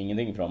de liksom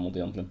ingenting framåt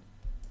egentligen.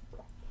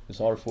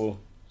 Sarfo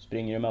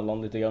springer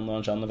emellan lite grann när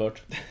han känner för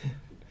det.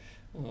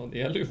 Ja, det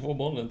gäller ju att få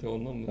bollen till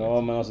honom.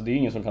 Ja, men alltså det är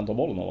ingen som kan ta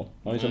bollen av honom.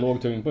 Han är så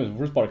låg tyngdpunkt, så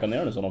får du sparka ner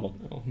den i sådana fall.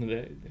 Ja, men det är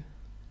ju det.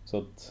 Så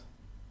att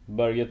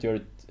Berget gör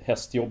ett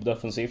hästjobb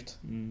defensivt.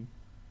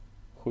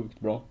 Sjukt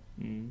bra.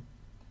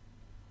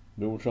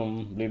 Bror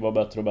som blir bara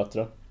bättre och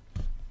bättre.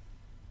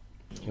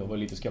 Jag var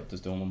lite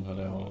skeptisk till honom,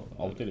 eller jag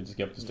var alltid lite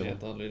skeptisk till honom.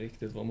 Jag vet aldrig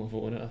riktigt vad man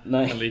får där.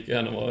 Nej. Kan lika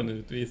gärna vara en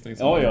utvisning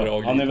som Ja,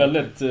 bra. han är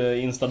väldigt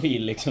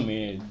instabil liksom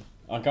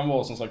han kan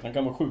vara, som sagt, han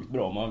kan vara sjukt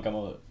bra, men han kan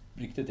vara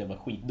riktigt jävla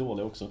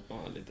skitdålig också. Ja,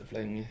 lite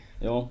flängig.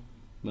 Ja,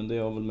 men det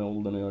har väl med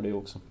åldern att göra det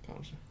också.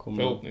 Kanske.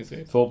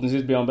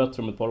 Förhoppningsvis blir han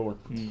bättre om ett par år.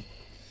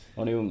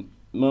 Han är ung.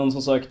 Men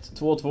som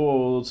sagt, 2-2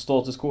 och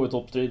status quo i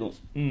toppstriden.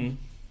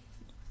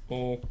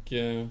 Och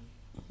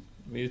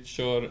vi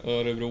kör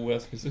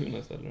Örebro-Eskilstuna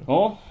istället.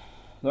 Ja,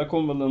 där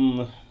kom väl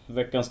en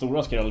veckans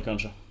stora skräll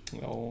kanske.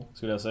 Ja.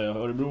 Skulle jag säga.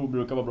 Örebro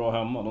brukar vara bra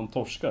hemma. De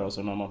torskar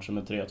alltså den här matchen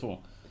med 3-2.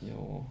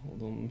 Ja, och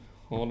de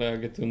har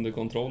läget under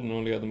kontroll när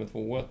de leder med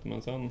 2-1,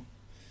 men sen...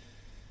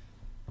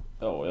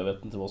 Ja, jag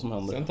vet inte vad som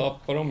händer. Sen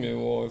tappar de ju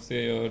och AFC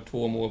gör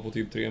 2 mål på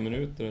typ 3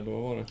 minuter, eller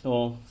vad var det?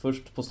 Ja,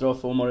 först på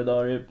straff Omar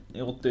där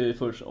i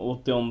 82.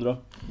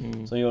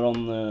 Sen gör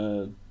han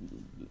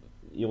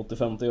i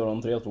 85 gör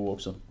han 3-2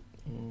 också.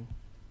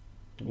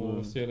 Och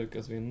AFC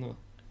lyckas vinna.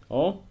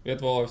 Ja. Vet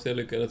du vad AFC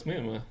lyckades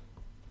med?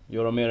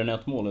 Göra mer än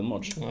 1 mål i en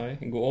match. Nej,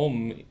 gå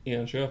om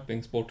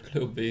Enköping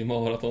sportklubb i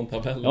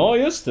maratontabellen. Ja,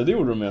 just det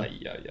gjorde de ju. Aj.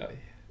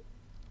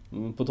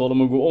 På tal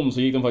om att gå om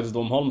så gick de faktiskt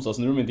om Halmstad,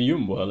 så nu är de inte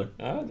jumbo heller.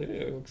 Ja, det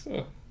är också.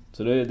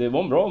 Så det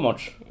var en bra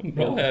match. En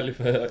bra helg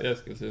för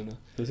Eskilstuna.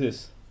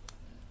 Precis.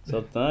 Så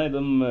att nej,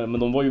 men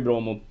de var ju bra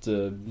mot...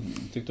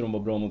 tyckte de var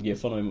bra mot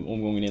Giffarna i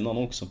omgången innan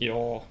också.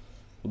 Ja.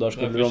 Och där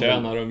skulle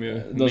förtjänar de ju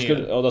mer.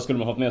 Där skulle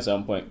de haft med sig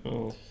en poäng.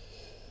 Ja.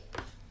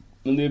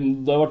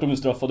 Men där vart de ju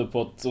straffade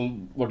på att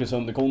de vart ju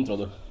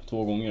sönderkontrade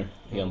 2 gånger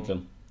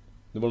egentligen.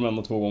 Det var de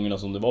enda 2 gångerna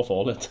som det var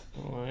farligt.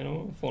 Nej,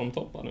 de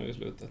formtoppar nu i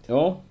slutet.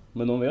 Ja,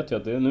 men de vet ju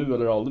att det är nu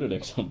eller aldrig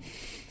liksom.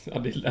 Ja,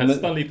 det är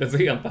nästan lite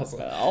sent alltså.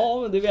 Ja,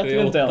 men det vet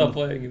vi inte än. 8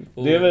 poäng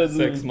på det är väl,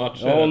 6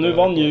 matcher. Ja, nu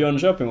vann ju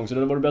Jönköping också.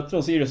 Det var bättre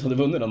om Sirius hade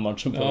vunnit den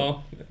matchen på.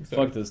 Ja, exakt.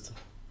 Faktiskt.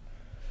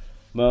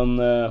 Men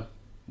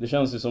det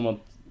känns ju som att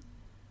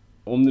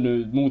om det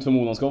nu mot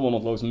förmodan ska vara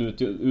något lag som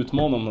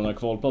utmanar om den här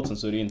kvalplatsen,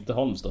 så är det inte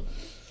Halmstad.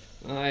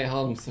 Nej,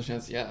 Halmstad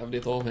känns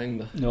jävligt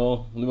avhängda.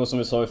 Ja, det var som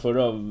vi sa i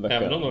förra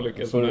veckan. Även om de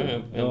lyckas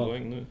med en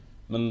poäng nu.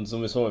 Men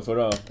som vi sa i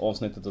förra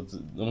avsnittet att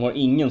de har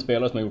ingen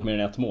spelare som har gjort mer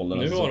än ett mål.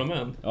 Nu har de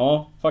en.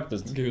 Ja,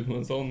 faktiskt.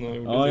 Gudmundsson har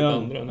gjort sitt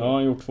andra nu. Ja, han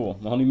har gjort 2.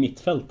 Men han är ju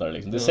mittfältare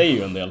liksom. Det säger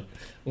ju en del.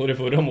 Och det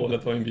förra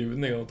målet var en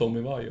bjudning av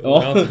Tommy Vaiho.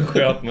 Ja. Han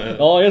sköt med...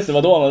 Ja, just det.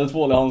 Var då han hade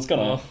 2 i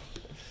handskarna. Ja.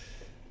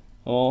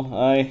 Ja,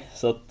 nej.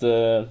 Så att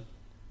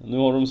nu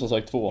har de som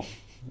sagt 2.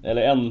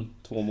 Eller en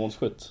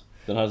 2-målsskytt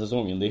den här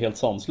säsongen. Det är helt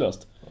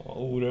sanslöst. Ja,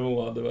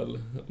 Oremo hade väl,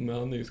 men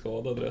han är ju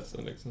skadad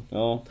resten liksom.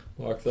 Ja.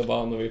 Och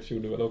Aksabanovic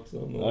gjorde väl också.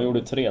 Han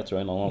gjorde 3 tror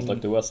jag innan han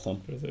stack till West Ham.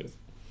 Precis.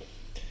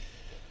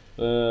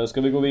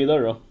 Ska vi gå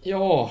vidare då?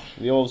 Ja.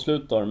 Vi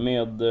avslutar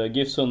med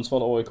GIF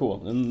Sundsvall AIK.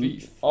 Den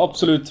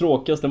absolut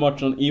tråkigaste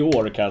matchen i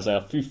år kan jag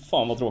säga. Fy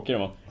fan vad tråkig det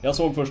var. Jag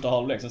såg första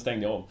halvlek, sen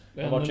stängde jag av.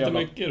 Det var inte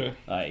mycket du.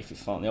 Nej fy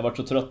fan, jag var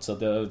så trött så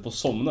att jag på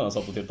somnade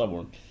satt och tittade på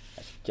den.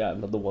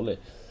 Jävla dålig.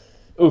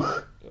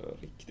 Usch.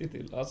 Riktigt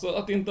illa. Alltså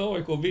att inte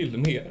AIK vill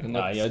mer än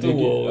att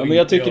men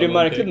jag tycker det är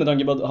märkligt med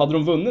tanke på att hade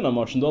de vunnit den här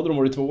matchen då hade de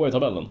varit 2 i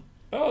tabellen.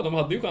 Ja, de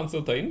hade ju chans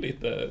att ta in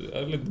lite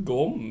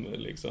gom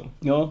liksom.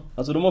 Ja,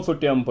 alltså de har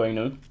 41 poäng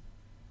nu.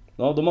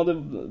 Ja,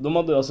 de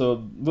hade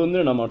alltså vunnit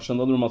den här matchen,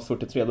 då hade de haft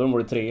 43, då hade de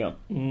varit 3.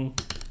 Nej,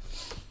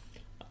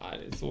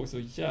 det såg så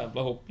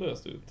jävla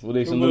hopplöst ut. Och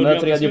liksom, den här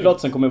tredje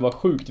platsen kommer vara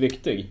sjukt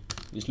viktig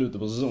i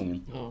slutet på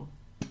säsongen. Ja.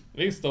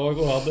 Visst, AIK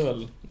hade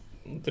väl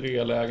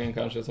 3 lägen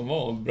kanske som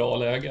var bra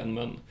lägen,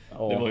 men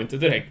det var ju inte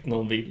direkt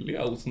någon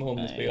vilja hos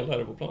någon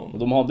spelare på plan. Och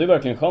de hade ju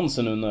verkligen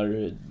chansen nu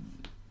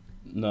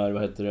när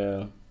vad heter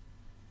det,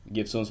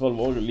 GIF Sundsvall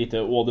var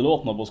lite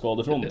åderlåtna på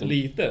skadefronten.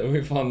 Lite,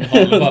 och fan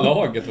halva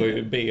laget var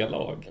ju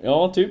B-lag.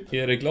 Ja, typ.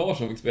 Erik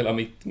Larsson fick spela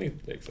mitt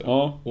liksom.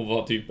 Ja. Och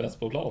var typ bäst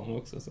på plan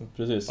också. Så.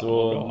 Precis, fan,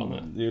 och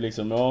det är ju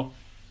liksom, ja.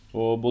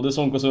 Och både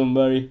Sonko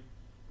Sundberg,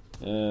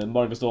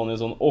 Marcus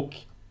Danielsson och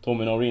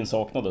Tommy Naurin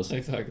saknades.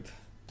 Exakt.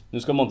 Nu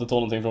ska man inte ta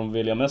någonting från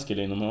William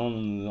Eskelin,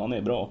 men han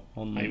är bra.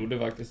 Han gjorde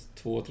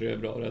faktiskt 2-3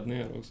 bra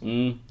räddningar också.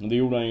 Och det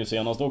gjorde han ju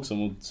senast också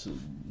mot...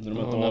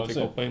 När han fick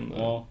hoppa in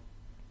där. Ja.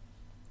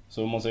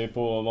 Så om man säger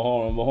på, vad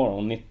har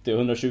han?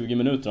 120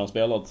 minuter han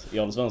spelat i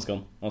Allsvenskan.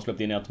 Han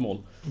släppte in 1 mål.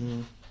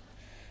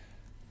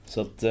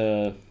 Så att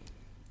där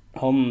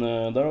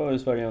har ju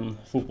Sverige en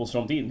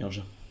fotbollsframtid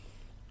kanske.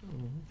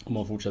 Om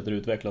man fortsätter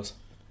utvecklas.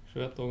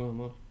 21 år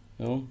gammal.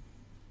 Ja,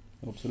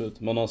 absolut.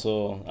 Men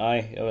alltså,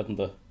 nej, jag vet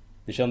inte.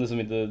 Det kändes som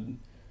inte...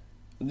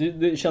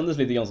 Det kändes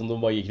lite grann som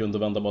de bara gick runt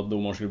och väntade på att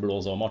domaren skulle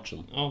blåsa av matchen.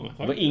 Ja, men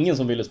det var ingen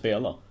som ville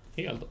spela.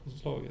 Helt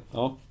avslaget.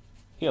 Ja,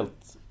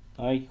 helt...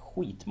 Nej,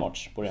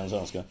 skitmatch på ren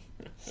svenska.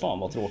 Fan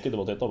vad tråkigt det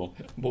var att titta på.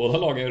 Båda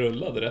lagen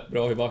rullade rätt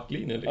bra i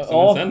backlinjen liksom.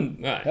 Ja, men sen,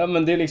 nej. Ja,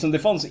 men det, är liksom, det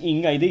fanns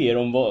inga idéer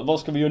om vad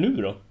ska vi göra nu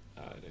då?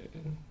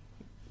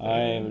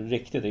 Nej,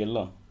 riktigt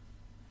illa.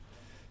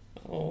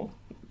 Ja,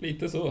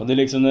 lite så. Och det är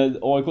liksom när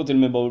AIK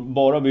till och med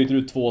bara byter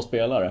ut 2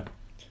 spelare.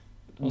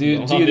 De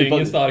hade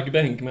ingen stark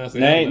bänk med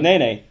sig.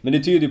 Nej. Men det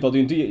tyder ju på att det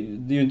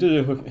är ju inte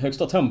det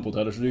högsta tempot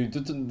heller. Så det är ju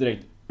inte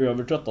direkt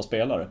övertrötta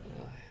spelare.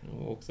 Nej,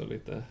 de var också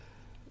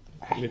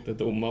lite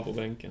dumma på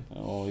bänken.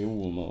 Ja,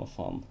 jo, men vad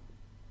fan.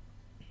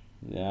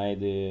 Nej,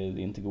 det är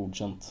inte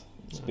godkänt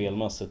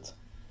spelmässigt.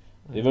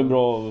 Det är väl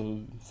bra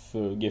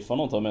för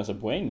Giffarna att ta med sig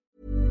poäng.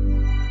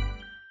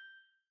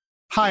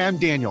 Hi, I'm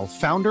Daniel,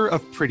 founder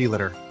of Pretty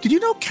Litter. Did you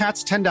know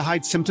cats tend to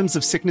hide symptoms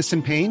of sickness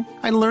and pain?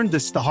 I learned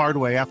this the hard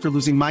way after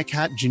losing my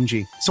cat,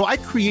 Gingy. So I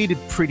created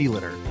Pretty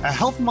Litter, a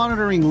health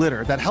monitoring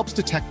litter that helps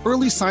detect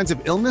early signs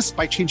of illness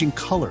by changing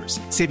colors,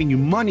 saving you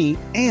money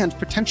and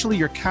potentially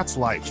your cat's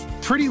life.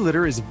 Pretty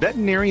Litter is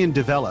veterinarian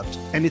developed,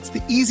 and it's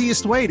the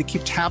easiest way to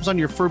keep tabs on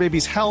your fur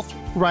baby's health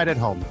right at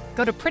home.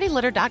 Go to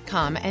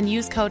prettylitter.com and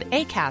use code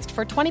ACAST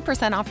for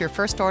 20% off your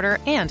first order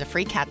and a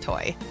free cat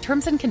toy.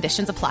 Terms and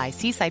conditions apply.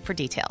 See site for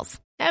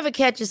details. Ever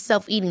catch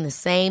yourself eating the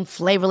same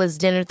flavorless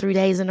dinner 3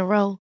 days in a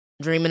row?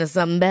 Dreaming of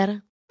something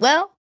better?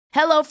 Well,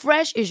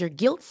 HelloFresh is your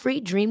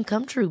guilt-free dream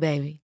come true,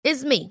 baby.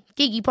 It's me,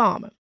 Keke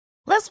Palmer.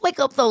 Let's wake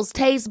up those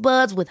taste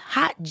buds with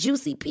hot,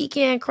 juicy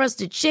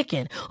pecan-crusted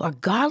chicken or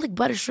garlic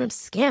butter shrimp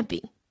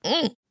scampi.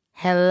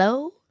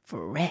 Hello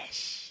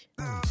Fresh.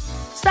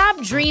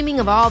 Stop dreaming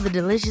of all the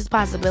delicious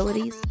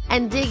possibilities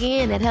and dig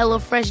in at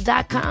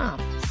HelloFresh.com.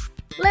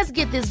 Let's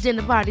get this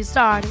dinner party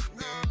started.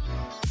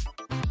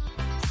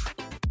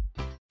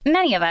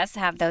 Many of us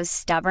have those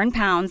stubborn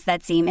pounds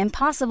that seem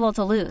impossible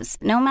to lose,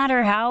 no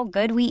matter how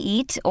good we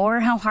eat or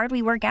how hard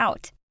we work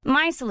out.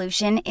 My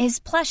solution is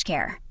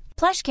PlushCare.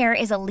 PlushCare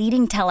is a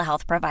leading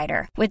telehealth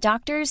provider with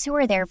doctors who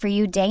are there for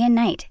you day and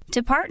night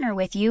to partner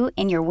with you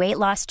in your weight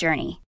loss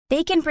journey.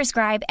 They can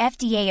prescribe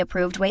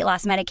FDA-approved weight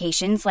loss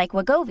medications like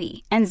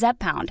Wegovy and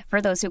Zepbound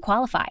for those who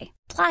qualify.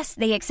 Plus,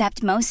 they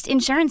accept most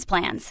insurance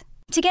plans.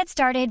 To get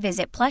started,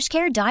 visit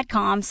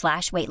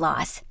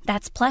plushcare.com/weightloss.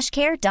 That's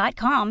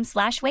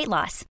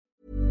plushcare.com/weightloss.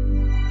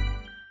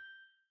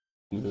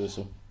 Nu är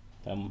så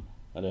hem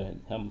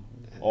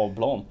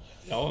avplan.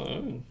 Ja,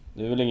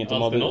 det är väl inget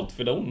alltid något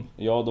för dem.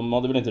 Ja, de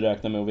hade väl inte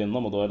räknat med att vinna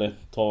mot då, eller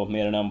ta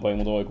mer än 1 poäng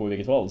mot AIK i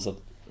vilket fall, så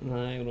att,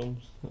 nej,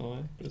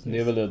 precis. det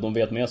är väl det, de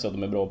vet med sig att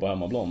de är bra på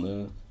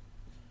hemmaplan.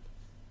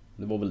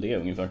 Det var väl det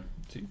ungefär.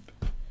 Typ.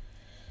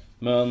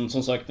 Men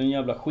som sagt, en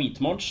jävla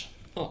skitmatch.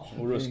 Ja,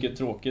 Och ruskigt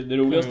tråkigt. Det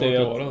kan roligaste ju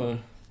är vara att klara där.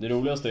 det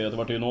roligaste är att det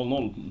var ju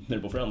 0-0 nere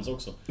på Friends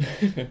också.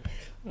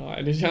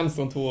 Ja, det känns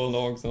som två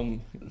lag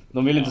som...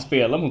 De vill inte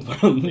spela mot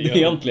varandra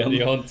egentligen. Det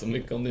gör inte så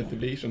mycket om det inte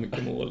blir så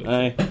mycket mål. Liksom.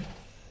 Nej,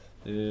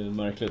 det är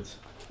märkligt.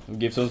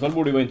 GIF Sundsvall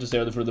borde ju vara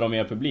intresserade för att dra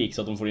mer publik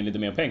så att de får in lite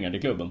mer pengar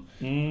till klubben.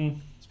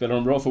 Spelar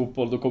de bra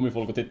fotboll, då kommer ju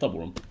folk att titta på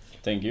dem,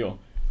 tänker jag.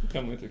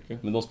 Kan man ju tycka.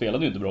 Men de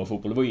spelade ju inte bra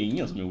fotboll, det var ju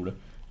ingen som gjorde.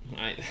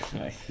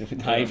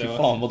 Nej, för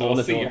fan vad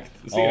dåligt det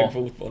var. Seg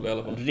fotboll i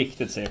alla fall.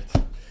 Riktigt segt.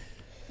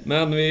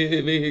 Men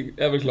vi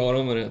är väl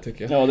klara med det,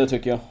 tycker jag. Ja, det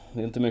tycker jag. Det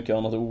är inte mycket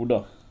annat att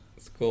orda.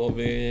 Ska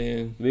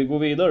vi... Vi går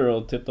vidare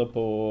och tittar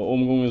på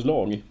omgångens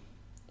lag.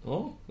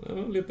 Ja, det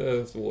var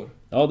lite svår.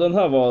 Ja, den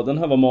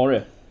här var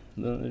Mare.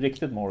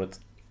 Riktigt marigt.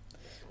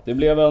 Det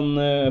blev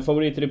en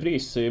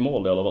favoritrepris i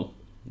mål i alla fall.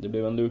 Det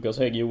blev en Lukas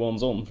Hägg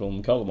Johansson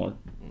från Kalmar.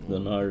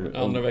 Den här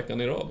Andra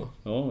veckan i rad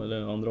då? Ja,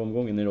 eller andra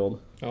omgången i rad.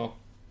 Ja,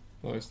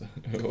 just det.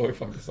 Det var ju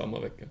faktiskt samma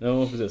vecka.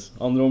 Ja, precis.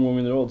 Andra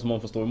omgången i rad som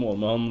han får stå i mål,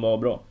 men han var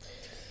bra.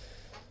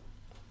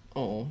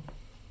 Ja.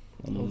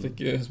 Han fick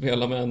ju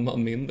spela med en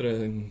man mindre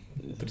än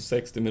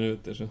 60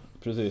 minuter så.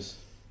 Precis.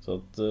 Så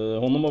att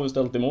honom har vi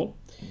ställt i mål.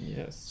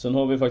 Yes. Sen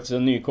har vi faktiskt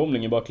en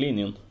nykomling i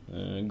backlinjen.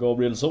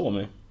 Gabriel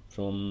Suomi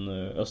från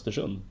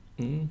Östersund.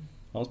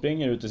 Han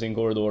springer ut i sin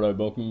korridor där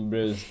bakom,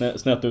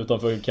 snett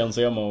utanför Ken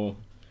Sema och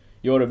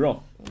gör det bra.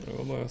 Det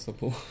var bara att ösa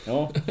på.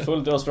 Ja,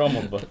 fullt ös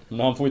framåt bara. Men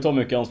han får ju ta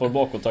mycket ansvar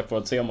bakåt tack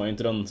vare att Sema är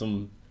inte den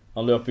som...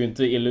 Han löper ju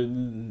inte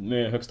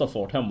med högsta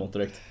fart hemåt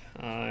direkt.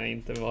 Nej,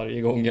 inte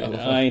varje gång i alla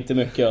fall. Nej, inte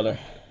mycket eller.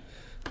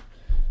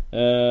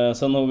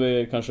 Sen har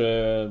vi kanske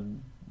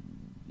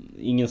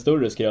ingen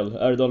större skräll.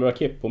 Erdal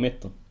Rakip på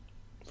mitten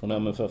från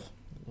MFF.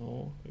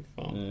 Ja, fy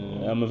fan.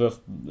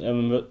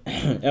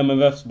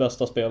 MFFs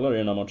bästa spelare i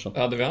den här matchen.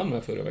 Hade vi han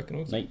med förra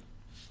veckan också? Nej.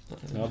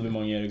 Det hade vi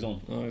Mange Eriksson.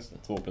 Ja, just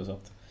det. 2+1.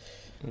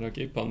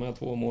 Rakip han med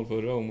 2 mål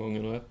förra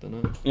omgången och 1 den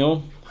här.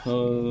 Ja,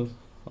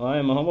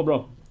 nej men han var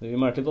bra. Det är ju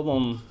märkligt att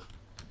han...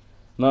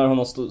 När han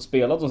har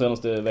spelat de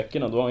senaste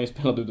veckorna, då har han ju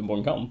spelat ute på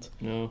en kant.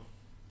 Ja.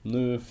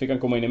 Nu fick han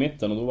komma in i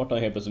mitten och då var han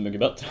helt plötsligt mycket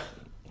bättre.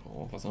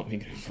 Ja, fast han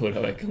fick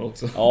förra veckan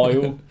också. Ja,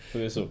 jo,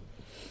 förvisso.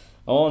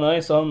 Ja,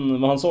 nej, så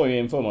han sa ju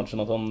inför matchen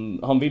att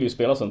han vill ju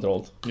spela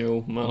centralt.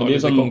 Jo, men har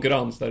lite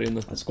konkurrens där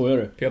inne. Skojar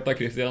du? Peter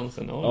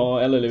Christiansen, ja.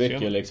 Ja, eller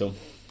Levicki liksom.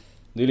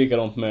 Det är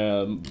likadant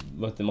med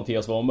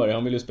Mattias Svanberg,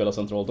 han vill ju spela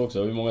centralt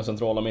också. Hur många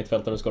centrala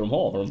mittfältare ska de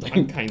ha?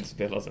 Han kan inte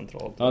spela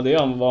centralt. Ja, det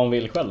är vad han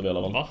vill själv i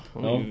alla fall. Va?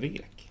 Han är ju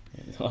vek.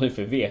 Ja, det är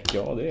för vek,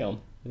 ja det är han.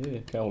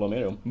 Det kan jag hålla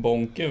med om.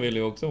 Bonke vill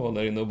ju också vara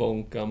där inne och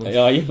bonka. Men...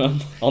 Jajamän.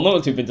 Han har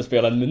väl typ inte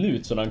spelat en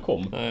minut sedan han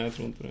kom. Nej, jag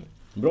tror inte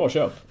det. Bra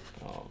köp.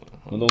 Ja,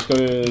 men de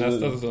ska ju...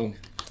 Nästa säsong.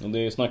 Och det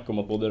är ju snack om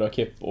att både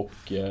Rakip och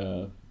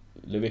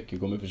Levicki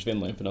kommer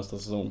försvinna inför nästa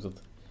säsong. Så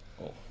att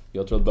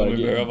jag tror att Berget...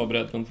 Kommer behöva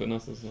bredden för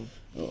nästa säsong.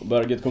 Ja,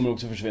 Berget kommer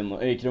också försvinna.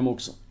 Eikrem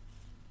också.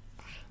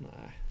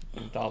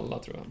 Nej, inte alla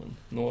tror jag,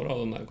 men några av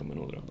dem där kommer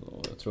nog dra. Ja,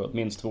 jag tror att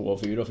minst 2 av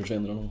 4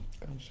 försvinner nog.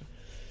 Kanske.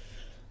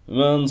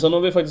 Men sen har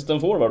vi faktiskt en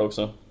forward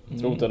också.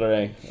 Tror inte eller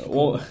ej.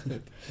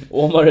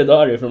 Omar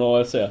Edari från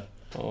AFC. Ja,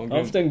 han har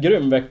haft en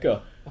grym vecka.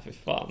 Ja, fy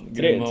fan.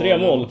 3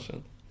 mål.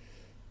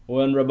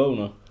 Och en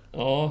Rabona.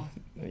 Ja,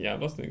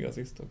 jävla snygg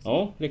assist också.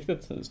 Ja,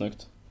 riktigt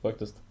snyggt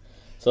faktiskt.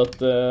 Så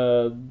att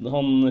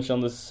han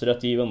kändes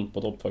rätt given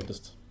på topp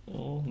faktiskt.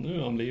 Ja, nu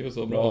har han blivit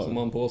så bra som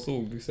han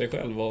påsåg sig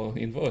själv var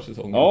inför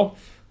säsongen. Ja.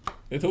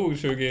 Det tog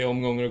 20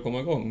 omgångar att komma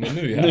igång, men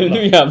nu jävlar.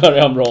 nu jävlar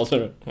är han bra, så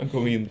du. Han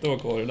kommer inte vara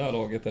kvar i det här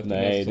laget efter.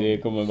 Nej, det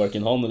kommer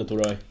varken han eller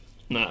Toray.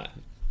 Nej.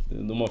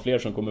 De har fler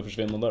som kommer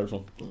försvinna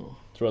därifrån. Ja.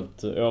 Jag tror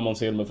att Öhman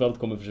Silverfält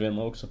kommer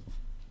försvinna också.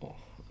 Ja,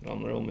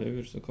 ramlar de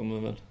ur så kommer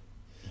väl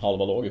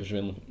halva laget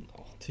försvinna.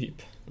 Ja, typ.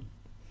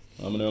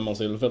 Ja, men Öhman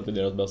Silverfält är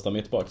deras bästa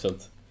mittback, så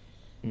att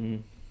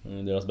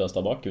deras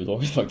bästa back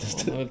överhuvudtaget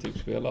faktiskt. Ja, han har typ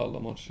spelat alla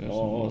matcher.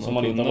 Ja, som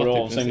han inte har varit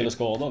avstängd eller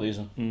skadad i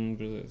så.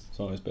 Precis.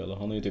 Så han spelar.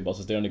 Han är ju typ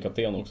assisterande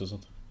kapten också så.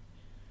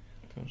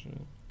 Kanske.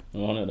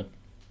 Ja, han är det.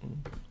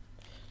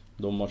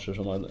 De matcher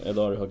som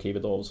Edari har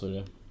klivit av så är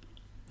det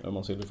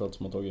Öhman Silverfält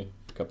som har tagit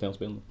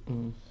kaptensbindeln.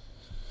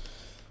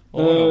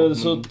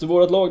 Så till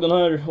vårt lag den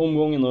här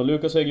omgången då: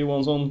 Lukas Hägg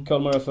Johansson,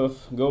 Kalmar FF,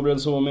 Gabriel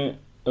Suomi,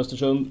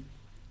 Östersund,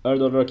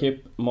 Erdal Rakip,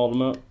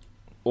 Malmö,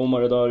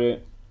 Omar Edari,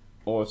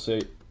 AFC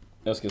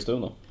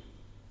Eskilstuna.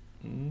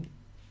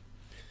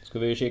 Ska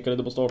vi kika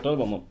lite på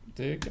startelvan då?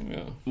 Det kan vi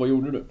göra. Vad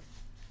gjorde du?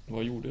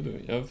 Vad gjorde du?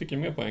 Jag fick ju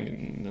mer poäng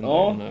den här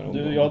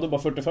omgången. Jag hade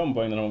bara 45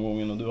 poäng den här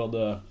omgången och du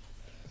hade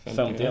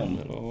 51. Eller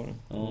vad var det?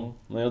 Ja.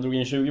 Men jag drog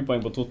in 20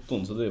 poäng på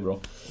Toton, så det är bra.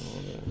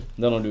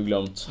 Den har du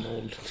glömt.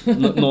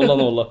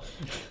 0.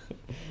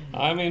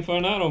 Nej, men inför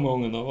den här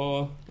omgången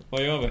då,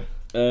 vad gör vi?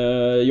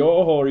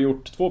 Jag har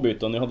gjort 2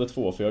 byten, jag hade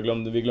 2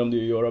 för vi glömde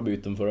ju göra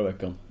byten förra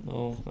veckan.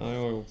 Ja,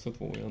 jag har ju också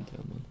 2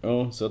 egentligen.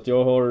 Ja, så att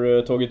jag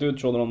har tagit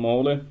ut Chodron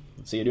Maholi,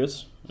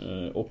 Sirius,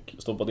 och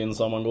stoppat in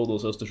Saman God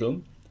hos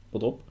Östersund på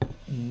topp.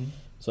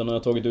 Sen har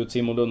jag tagit ut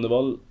Simon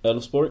Lundevall,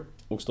 Elfsborg,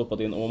 och stoppat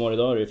in Omar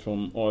Edari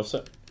från AFC.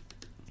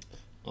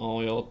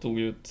 Ja, jag tog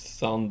ut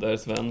Sander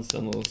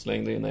Svensson och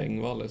slängde in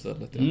Engvall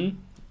istället.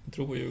 Jag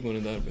tror på Djurgården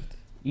i derbyt.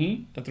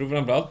 Jag tror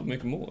framförallt på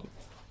mycket mål.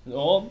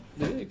 Ja,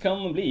 det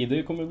kan bli.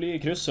 Det kommer bli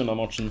kryss i den här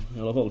matchen i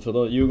alla fall. För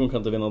då Djurgården kan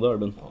inte vinna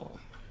derbyn. Ja.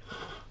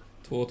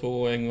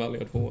 2-2 och Engvall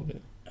gör 2.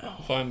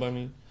 Fine by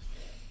me.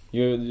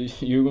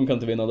 Djurgården kan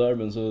inte vinna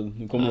derbyn, så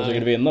nu kommer de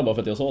säkert vinna bara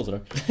för att jag sa sådär.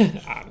 Nej,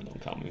 men de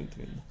kan ju inte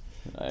vinna.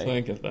 Nej. Så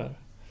enkelt där.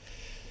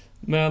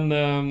 Men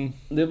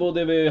det var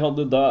det vi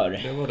hade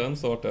där. Det var den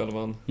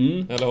startelvan.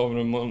 Eller har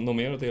vi något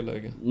mer att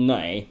tillägga?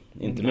 Nej,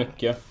 inte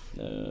mycket.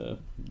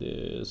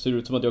 Det ser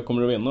ut som att jag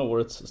kommer att vinna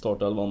årets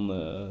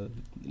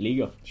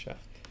startelvan-liga.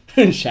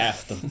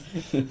 Käften.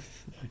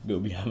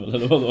 Gubbjävel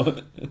eller vadå?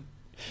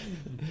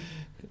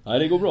 Nej,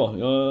 det går bra.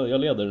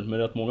 Jag leder med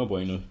rätt många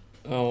poäng nu.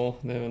 Ja,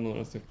 det är väl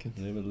några stycken.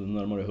 Det är väl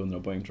närmare 100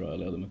 poäng tror jag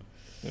leder med.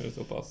 Är det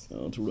så pass? Ja,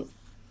 jag tror det.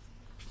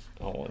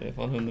 Ja, det är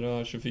fan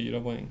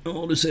 124 poäng.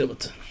 Ja, du ser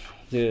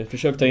det.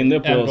 Försök ta in det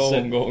på... En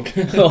bra omgång.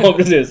 Ja,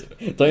 precis.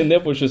 Ta in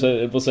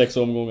det på 6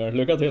 omgångar.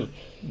 Lycka till.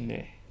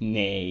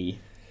 Nej.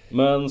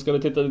 Men ska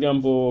vi titta lite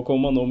grann på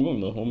kommande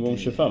omgång då? Omgång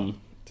 25.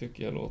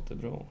 Tycker jag låter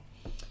bra.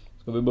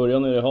 Ska vi börja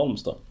nere i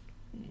Halmstad?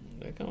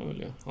 Det kan vi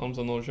väl göra.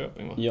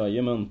 Halmstad-Norrköping, va?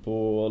 Jajamän,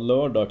 på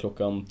lördag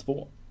klockan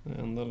 2.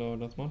 Enda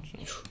lördagsmatchen.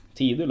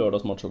 Tidig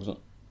lördagsmatch också.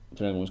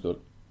 För en gångs skull.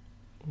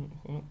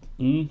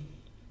 Skönt.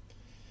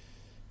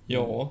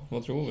 Ja,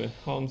 vad tror vi?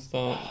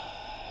 Halmstad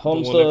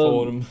dålig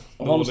form,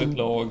 dåligt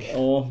lag.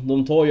 Ja,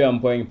 de tar ju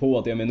en poäng på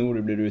att Emil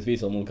Nouri blir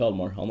utvisad mot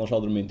Kalmar. Annars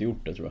hade de inte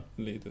gjort det, tror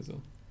jag. Lite så.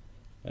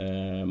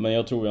 Men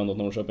jag tror ju ändå att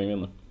Norrköping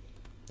vinner.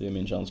 Det är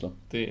min känsla.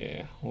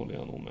 Det håller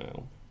jag nog med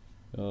om.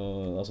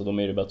 Ja, alltså de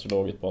är det bättre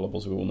laget på alla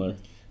positioner.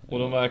 Och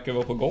de verkar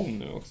vara på gång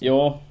nu också.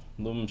 Ja,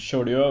 de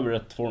körde ju över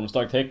ett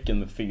formstarkt Häcken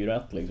med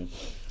 4-1 liksom.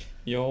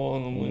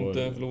 Ja, de har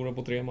inte förlorat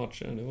på 3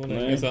 matcher. Det var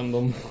länge sedan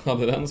de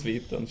hade den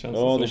sviten, känns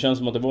ja, det känns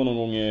som att det var någon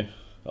gång i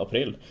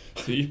april.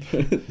 Typ.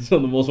 Så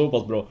de var så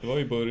pass bra. Det var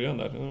ju början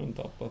där, nu har de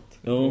tappat.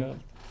 Ja.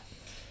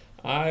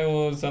 Nej,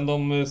 och sen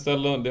de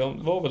ställde... Det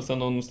var väl sen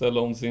de ställde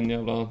om sin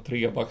jävla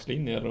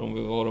 3-backslinje,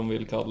 eller vad de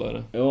vill kalla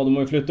det. Ja, de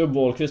har ju flyttat upp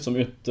Wahlqvist som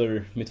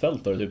ytter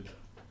mittfältare typ.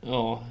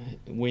 Ja,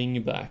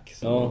 wingback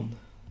som man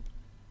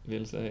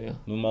vill säga.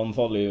 De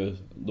anfaller ju,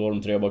 då har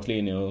de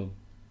 3-backslinje, och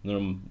när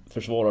de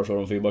försvarar så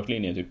har de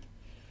 4-backslinje typ.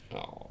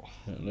 Ja.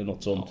 Eller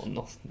något sånt.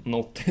 Ja,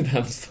 något i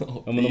den så.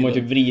 Ja, men de har ju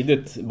typ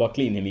vridit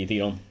backlinjen lite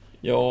grann.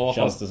 Ja,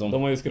 känns det som.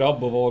 De har ju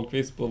Skrabb och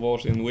Wahlqvist på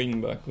varsin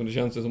wingback. Och det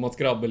känns ju som att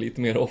Skrabb är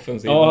lite mer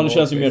offensiv. Ja, han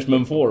känns ju mer som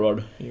en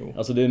forward. Jo.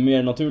 Alltså det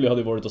mer naturligt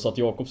hade varit att satt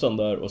Jakobsen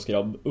där och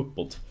Skrabb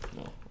uppåt.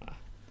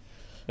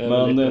 Ja.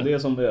 Men det är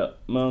som det är.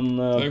 Men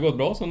det har ju gått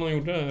bra som de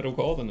gjorde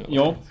rokaden nu.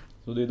 Ja,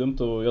 så det är dumt,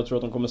 och jag tror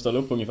att de kommer ställa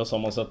upp ungefär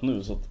samma sätt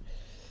nu så att,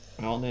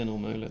 ja, det är nog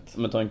möjligt.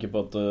 med tanke på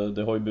att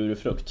det har ju burit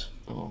frukt.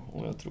 Ja,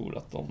 och jag tror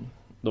att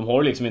de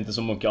har liksom inte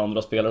så mycket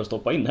andra spelare att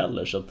stoppa in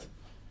heller, så att...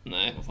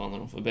 Nej, vad fan har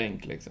de för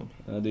bänk liksom?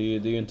 Det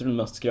är ju inte den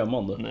mest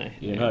skrämmande. Nej,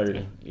 i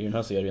den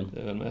här serien.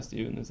 Det är väl mest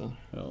junisar.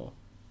 Ja.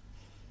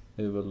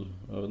 Det är väl,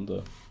 jag vet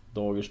inte,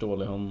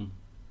 Dagerstål, han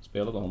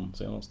spelade han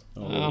senast.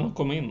 Ja, han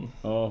kom in.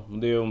 Ja,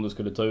 det är om du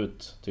skulle ta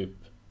ut typ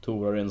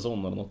Tora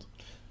Rensson eller något.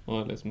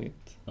 Ja, eller Smith.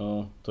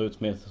 Ja, ta ut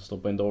Smith,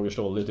 stoppa in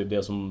Dagerstål. Det är typ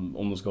det som,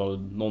 om du ska ha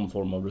någon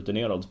form av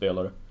rutinerad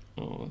spelare.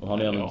 Ja, och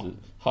han är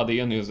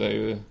Hadenius är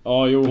ju...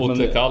 Ja, jo,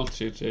 Pote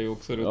Kalcic är ju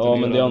också rutinerad. Ja,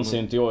 men det anser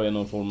inte jag är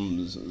någon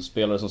form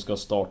spelare som ska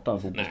starta en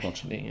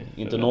fotbollsmatch. Nej,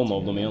 inte någon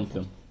av dem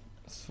egentligen.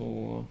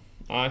 Så...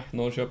 Nej,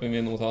 Norrköping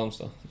vinner mot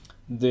Halmstad.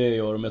 Det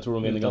gör de, jag tror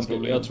de vinner ganska...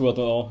 Jag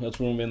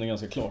tror de vinner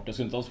ganska klart. Jag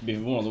skulle inte alls bli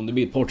förvånad om det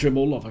blir ett par 3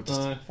 bollar faktiskt.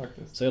 Nej,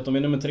 faktiskt. Säg att de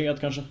vinner med 3-1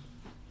 kanske.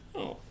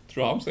 Ja,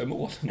 tror Halmstad är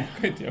mål. De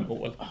kan inte göra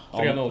mål.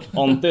 3-0.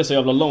 Ante är så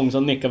jävla lång så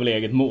han nickar väl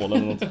eget mål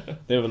eller något.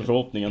 Det är väl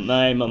förhoppningen.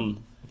 Nej, men...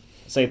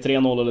 Säg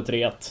 3-0 eller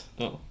 3-1.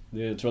 Ja.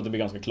 Jag tror att det blir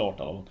ganska klart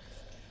i alla fall.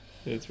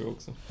 Det tror jag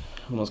också.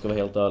 Om man ska vara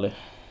helt ärlig.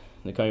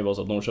 Det kan ju vara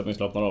så att Norrköping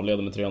slappnar av,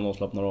 leder med 3-0,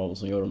 slappnar av och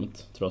så gör de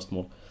ett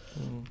tröstmål.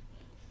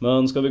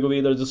 Men ska vi gå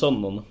vidare till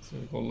söndagen? Ska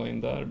vi kolla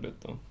in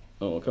derbyt då?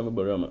 Ja, kan vi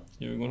börja med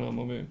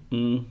Djurgården-Hammarby.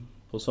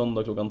 På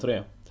söndag klockan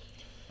 3.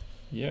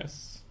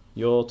 Yes.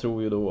 Jag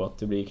tror ju då att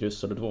det blir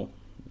kryss eller 2.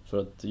 För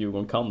att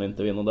Djurgården kan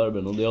inte vinna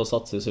derbyn, och det har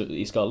satt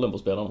sig i skallen på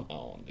spelarna.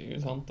 Ja, det är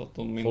ju sant att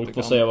de inte folk får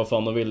kan. säga vad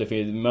fan de vill.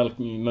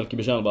 Melke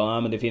Bichel bara,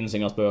 nej men det finns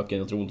inga spöken,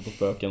 jag tror inte på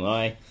spöken.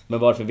 Nej, men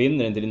varför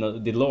vinner inte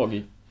ditt lag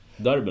i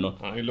derbyna?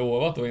 Han har ju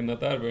lovat att vinna ett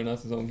derby den här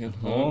säsongen.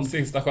 Ja.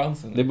 Sista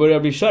chansen. Det börjar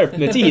bli skärpt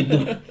med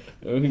tid.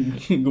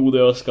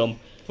 Gode Öskan.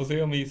 Får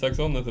se om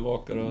Isaksson är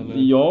tillbaka då, eller?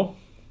 Ja.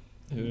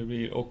 Hur det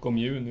blir, och om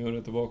Junior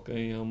är tillbaka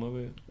i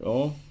Hammarby.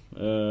 Ja,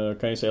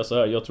 kan ju säga så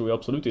här. Jag tror ju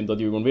absolut inte att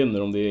Djurgården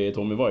vinner om det är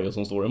Tommy Vaiho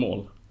som står i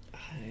mål.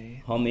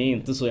 Nej. Han är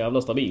inte så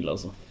jävla stabil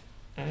alltså.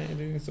 Nej,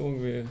 det såg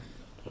vi.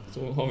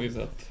 Så har vi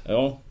sett.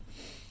 Ja.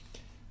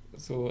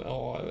 Så,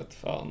 ja, jag vet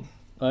fan.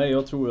 Nej,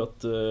 jag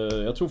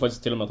tror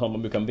faktiskt till och med att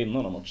Hammarby kan vinna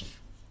den här matchen.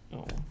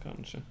 Ja,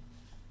 kanske.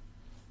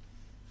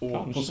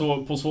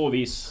 Och på så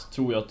vis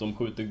tror jag att de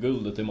skjuter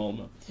guldet i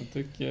Malmö. Jag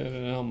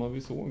tycker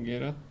Hammarby såg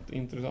rätt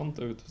intressant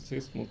ut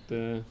sist mot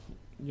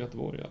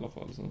Göteborg i alla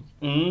fall. Så.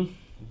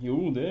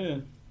 Jo,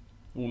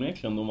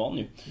 onekligen, de vann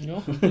ju.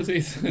 Ja,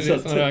 precis. Det är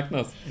det som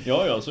räknas.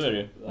 Ja, så är det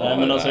ju. Nej,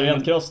 men alltså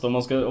rent krasst, om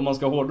man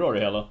ska hårdra det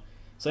hela.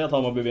 Säg att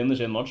Hammarby vinner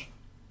sin match.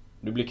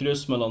 Det blir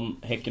kryss mellan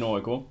Häcken och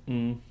AIK.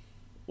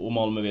 Och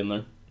Malmö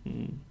vinner.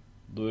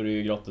 Då är det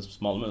ju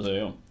grattis Malmö, säger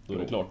jag. Då är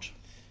det klart.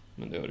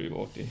 Men det har det ju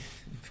varit i...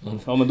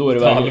 Ja, men då är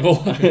det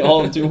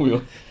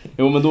verkligen...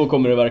 Jo, men då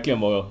kommer det verkligen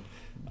vara...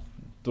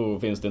 Då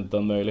finns det inte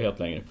en möjlighet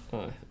längre.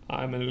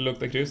 Nej, men det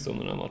luktar kryss om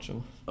den här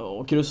matchen.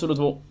 Ja, kryss eller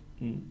 2.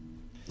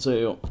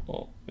 Säger jag.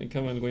 Ja, vi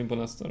kan väl gå in på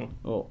nästa då.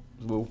 Ja,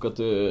 vi åka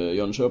till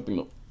Jönköping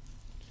då.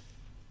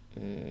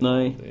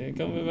 Nej. Det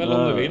kan vi väl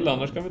om du vill,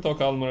 annars kan vi ta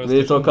Kalmar och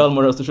Östersund. Vi tar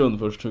Kalmar och Östersund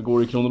först, vi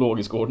går i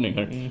kronologisk ordning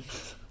här.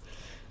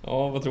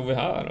 Ja, vad tror vi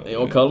här då?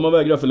 Ja, Kalmar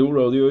vägrar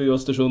förlora och det gör ju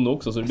Östersund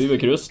också, så det blir väl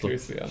kryss då.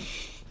 Kryss igen.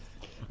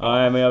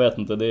 Nej, men jag vet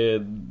inte, det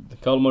är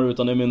Kalmar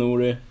utan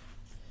Eminori.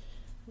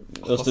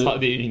 Fast det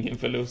är ju ingen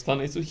förlust,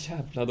 han är så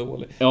jävla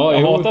dålig. Ja,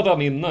 jag hatat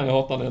han innan, jag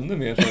hatar han ännu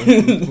mer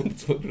sen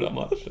förra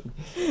matchen.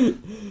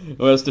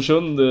 Och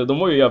Östersund, de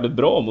var ju jävligt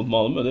bra mot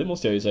Malmö, det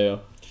måste jag ju säga.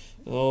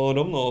 Ja,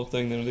 de har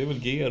avstängningar, det är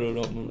väl Gero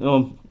då.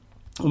 Ja,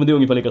 men det är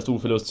ungefär lika stor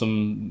förlust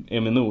som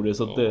Eminori,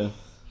 så att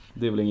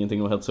det är väl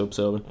ingenting att hetsa upp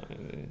sig över.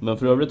 Nej, men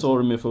för övrigt så har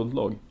de ju fullt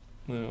lag.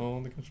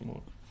 Ja, det kanske de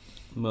har.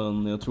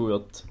 Men jag tror ju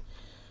att...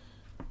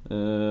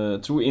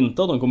 tror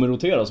inte att de kommer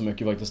rotera så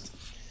mycket faktiskt.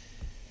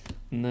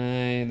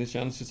 Nej, det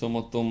känns ju som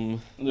att de...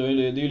 Det är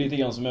ju lite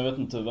grann som, jag vet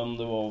inte vem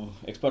det var av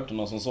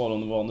experterna som sa det,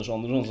 om det var Anders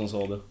Andersson som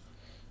sa det.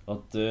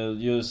 Att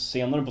ju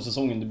senare på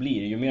säsongen det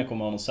blir, ju mer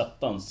kommer han att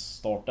sätta en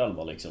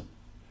startelva liksom.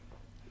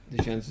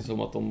 Det känns ju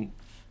som att de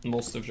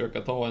måste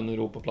försöka ta en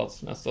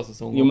Europaplats nästa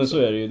säsong. Jo, men så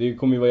är det ju, det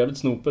kommer ju vara jävligt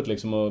snopet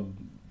liksom att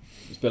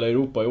spela i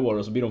Europa i år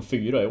och så blir de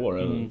 4 i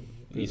år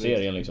i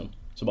serien liksom.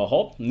 Så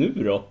bara, nu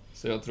då?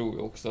 Så jag tror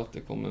ju också att det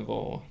kommer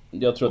vara...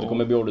 Jag tror att det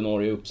kommer bli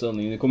ordinarie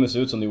uppställning. Det kommer se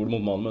ut som det gjorde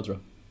mot Malmö, tror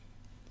jag.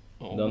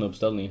 Ja, den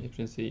uppställningen. I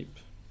princip.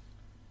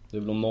 Det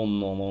är väl om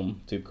någon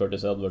typ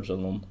Curtis Edwards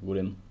eller någon går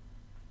in.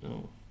 Ja.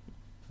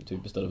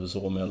 Typ istället för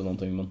Suomi eller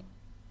någonting, men...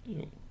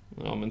 Jo.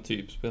 Ja, men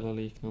typ spela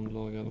liknande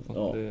lag i alla fall.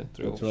 Ja, det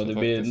tror jag också att det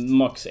faktiskt. blir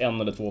max 1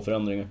 eller 2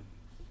 förändringar.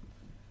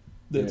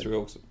 Det tror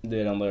jag också. Det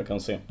är det enda jag kan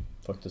se,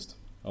 faktiskt.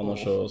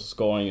 Annars så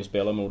ska han ju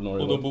spela med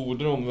ordinarie. Och då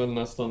borde de väl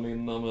nästan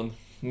vinna,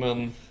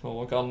 men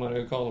ja, Kalmar är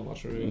ju Kalmar,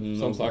 så det,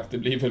 som sagt, det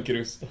blir väl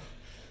kryss då.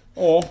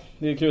 Ja,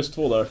 det är kryss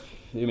 2 där.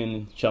 Det är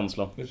min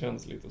känsla. Det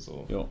känns lite så.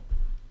 Ja.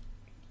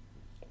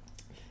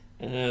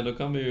 Då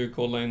kan vi ju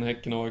kolla in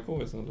Häcken och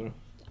AIK istället då.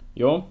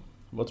 Ja,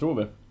 vad tror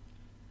vi?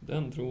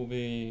 Den tror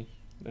vi...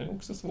 Den är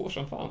också svår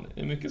som fan.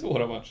 Det är mycket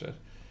svåra matcher.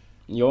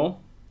 Ja,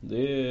 det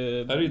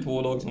här är ju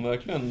 2 lag som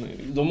verkligen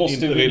då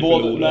måste inte vi vill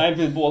förlora.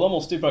 Nej, båda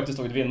måste ju praktiskt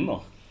taget vinna.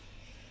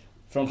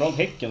 Framförallt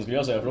Häcken skulle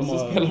jag säga. För så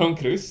spelar de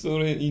kryss och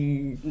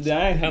det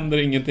händer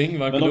ingenting.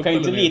 Men de kan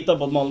inte lita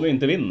på att Malmö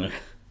inte vinner.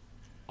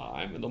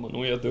 Nej, men de har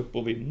nog gett upp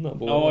och vinna.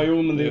 Ja,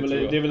 jo, men det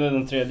är väl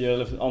den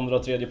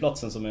tredje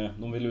platsen som är...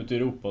 De vill ut i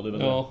Europa. Det är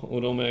väl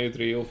och de är ju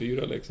 3 och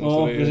 4 liksom. Ja,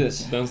 så det är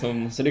precis. Den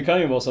som... Så det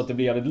kan ju vara så att det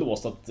blir jävligt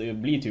låst. Att det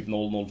blir typ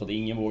 0-0 för att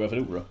ingen vågar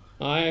förlora.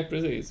 Nej,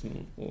 precis.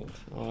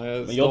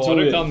 Jag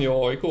tror kan ju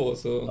AIK,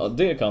 så... Ja,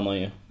 det kan han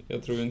ju.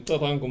 Jag tror inte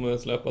att han kommer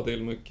släppa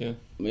till mycket.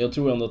 Men jag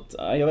tror ändå att...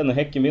 Nej, jag vet inte,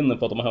 Häcken vinner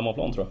på att de har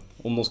hemmaplan, tror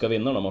jag. Om de ska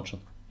vinna den här matchen.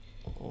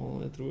 Ja,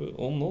 jag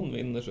tror... Om någon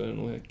vinner så är det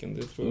nog Häcken,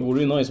 det tror jag. Det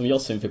vore ju nice om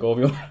Yassin fick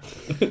avgöra.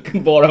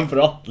 Bara för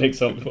att,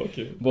 liksom.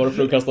 Okay. Bara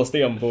för att kasta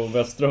sten på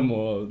Westström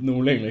och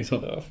Norling, liksom.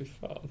 Ja, fy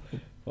fan.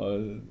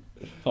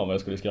 Fan vad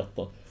jag skulle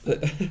skratta.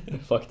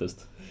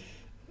 Faktiskt.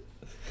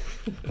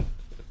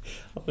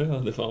 Ja, det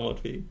hade fan varit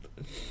fint.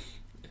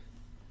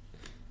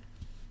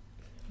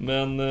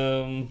 Men...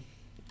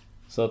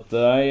 Så att,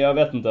 nej, jag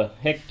vet inte.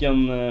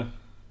 Häcken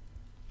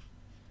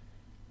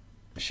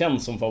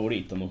känns som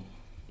favoriten då.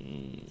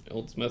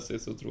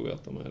 Oddsmässigt så tror jag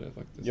att de är det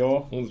faktiskt.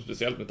 Ja. Och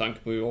speciellt med tanke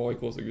på hur AIK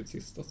såg ut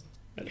sist alltså.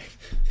 Eller,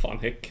 fan,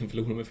 Häcken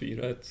förlorade med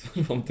 4-1. Så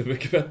det var inte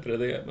mycket bättre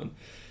det, men...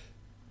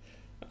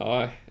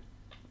 Ja,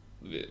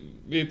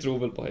 vi tror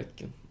väl på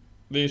Häcken.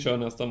 Vi kör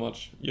nästa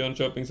match.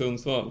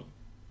 Jönköping-Sundsvall.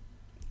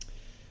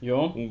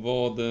 Ja. Och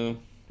vad...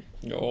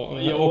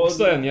 Ja,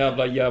 också en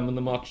jävla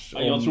jämn match.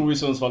 Jag tror ju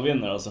Sundsvall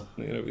vinner alltså.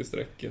 Nere vid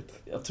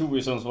strecket. Jag tror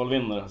ju Sundsvall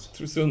vinner alltså. Jag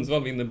tror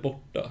Sundsvall vinner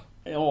borta.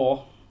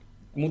 Ja.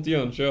 Mot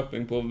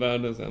Jönköping på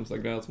världens sämsta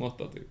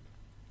gräsmatta typ.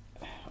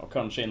 Ja,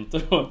 kanske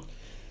inte då.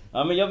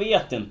 Ja, men jag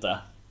vet inte.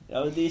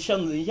 Ja, det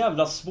känns en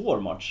jävla svår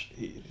match.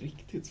 Det är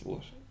riktigt svår.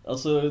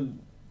 Alltså...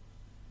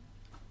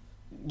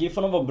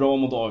 Giffarna var bra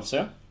mot AFC.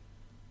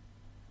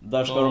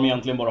 Där ska de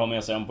egentligen bara ha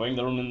med sig en poäng.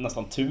 Där har de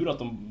nästan tur att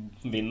de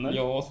vinner.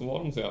 Ja, så var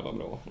de så jävla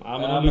bra. Nej,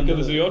 men de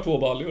lyckades ju göra 2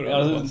 baljor.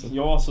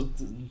 Ja, så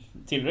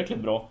tillräckligt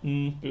bra.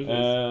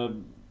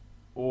 Precis.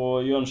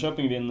 Och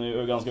Jönköping vinner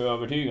ju ganska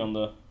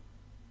övertygande.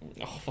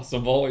 Ja, fast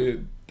de var ju...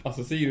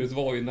 Alltså Sirius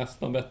var ju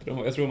nästan bättre.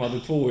 Jag tror de hade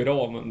 2 i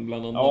ramen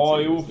bland annat. Ja,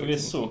 Sirius, jo,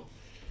 förvisso.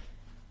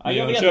 Men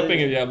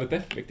Jönköping är jävligt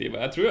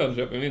effektiva. Jag tror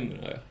Jönköping vinner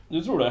det här.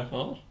 Du tror det?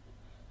 Ja.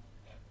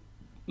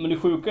 Men det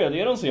sjuka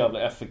är de så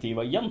jävla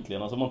effektiva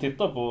egentligen. Alltså om man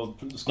tittar på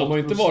De har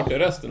ju inte varit i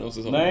resten av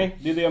säsongen. Nej,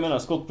 det är det jag menar.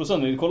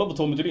 Skottprocenten. Kolla på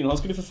Tommy Thulin. Han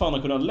skulle för fan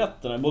ha kunnat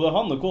lätt den här. Både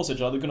han och Kosic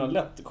hade kunnat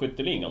lätt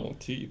skytteligan. Ja,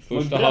 typ.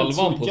 Första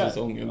halvan på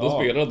säsongen. Då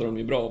spelade de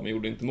ju bra men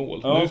gjorde inte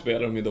mål. Nu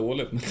spelar de ju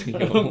dåligt med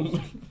 3 mål.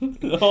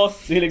 Ja,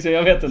 det är liksom,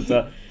 jag vet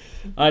inte.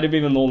 Nej, det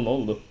blir väl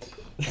 0-0 då.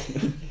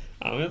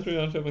 Ja, men jag tror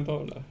Jönköping tar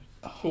den där.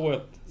 2-1.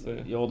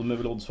 Ja, de är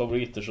väl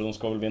oddsfavoriter så de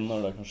ska väl vinna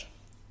det där kanske.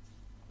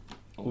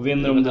 Och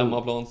vinner de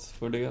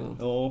hemmaplansfördelen.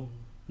 Ja,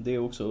 det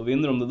också. Och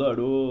vinner de det där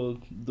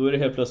då är det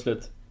helt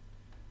plötsligt.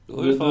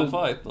 Då är det fan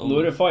fight. Då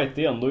är det fight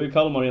igen. Då är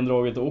Kalmar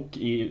indraget och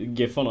i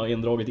Giffarna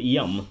indraget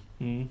igen.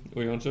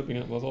 Och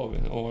Jönköping, vad sa vi?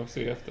 AFC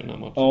efter den här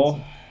matchen. Ja.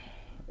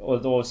 Och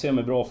ett AFC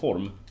med bra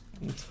form.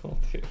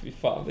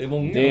 Det är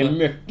många. Det är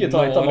mycket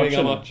tajta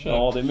matcher. matcher.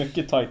 Ja, det är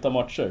mycket tajta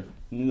matcher.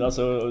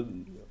 Alltså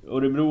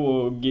Örebro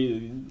och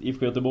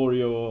IFK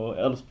Göteborg och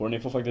Elfsborg, ni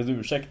får faktiskt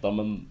ursäkta,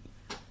 men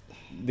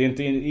det är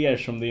inte er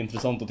som det är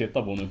intressant att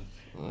titta på nu.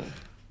 Nej.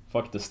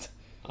 Faktiskt.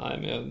 Nej,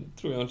 men jag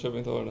tror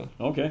Jönköping tar det.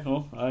 Okej,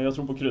 ja. Jag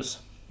tror på kryss.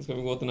 Ska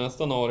vi gå till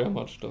nästa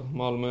Naria-match då?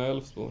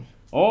 Malmö-Elfsborg.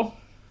 Ja.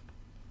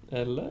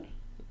 Eller?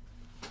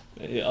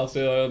 Alltså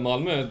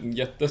Malmö är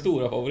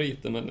jättestora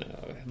favoriter, men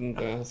jag vet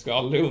inte, jag ska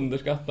aldrig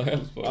underskatta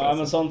Elfsborg. Ja,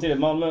 men samtidigt,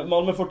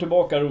 Malmö får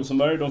tillbaka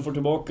Rosenberg, de får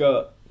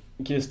tillbaka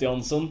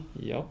Christiansen.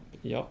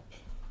 Japp.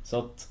 Så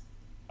att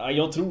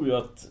jag tror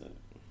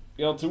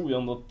ju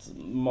ändå att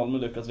Malmö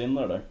lyckas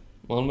vinna det där.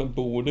 Malmö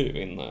borde ju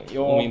vinna,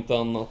 ja. Om inte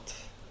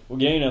annat. Och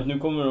grejen är att nu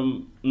kommer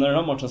de, när den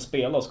här matchen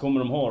spelas, kommer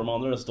de ha de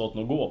andra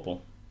resultaten att gå på.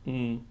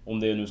 Om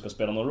det nu ska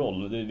spela någon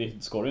roll.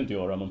 Det ska det inte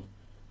göra, men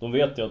de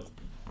vet ju att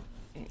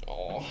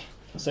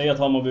säg att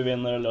Hammarby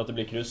vinner eller att det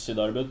blir kryss i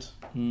derbyt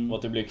och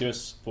att det blir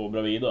kryss på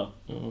Bravida.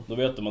 Då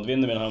vet de att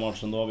vinner vi den här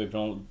matchen, då har vi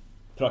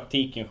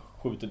praktiken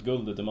skjutit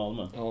guldet i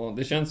Malmö. Ja,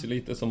 det känns ju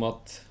lite som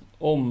att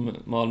om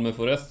Malmö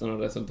får resten av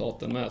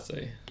resultaten med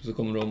sig så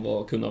kommer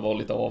de kunna vara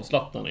lite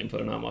avslappnade inför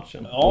den här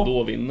matchen. Ja. Och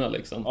då vinna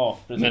liksom. Ja,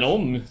 men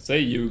om,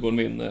 säg Djurgården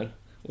vinner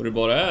och det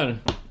bara är,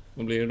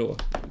 vad blir det då?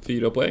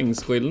 4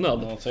 poängs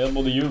skillnad. Ja, säg att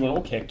både Djurgården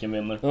och Häcken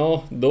vinner.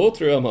 Ja, då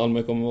tror jag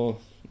Malmö kommer vara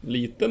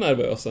lite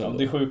nervösa. Ja,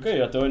 det sjuka är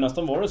ju att det har ju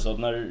nästan varit så att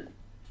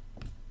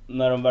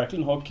när de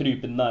verkligen har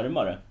krypit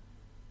närmare,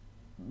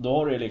 då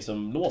har det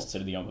liksom låst sig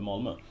lite grann för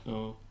Malmö.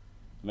 Ja.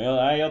 Men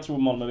jag tror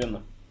Malmö vinner.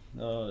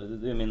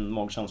 Det är min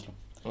magkänsla.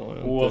 Ja,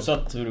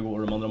 oavsett hur det går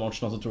de andra matcherna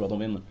så tror jag att de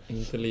vinner.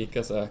 Inte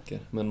lika säker,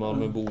 men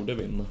Malmö borde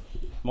vinna.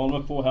 Malmö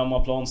på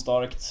hemmaplan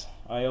starkt.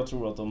 Jag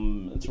tror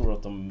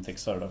att de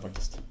fixar det där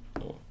faktiskt.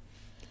 Ja,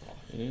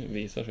 det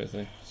visar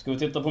sig. Ska vi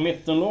titta på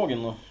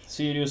mittenlagen då?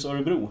 Sirius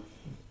Örebro.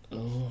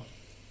 Ja.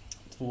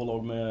 2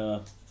 lag med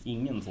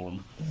ingen form.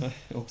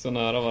 Också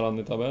nära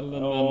varandra i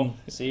tabellen. Ja, men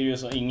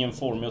Sirius har ingen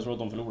form, jag tror att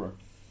de förlorar.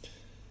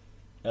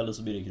 Eller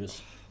så blir det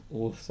kryss.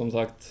 Och som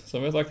sagt, som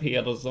vi har sagt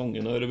hela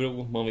säsongen,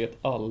 Örebro, man vet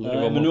aldrig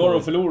vad man men nu har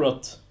de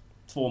förlorat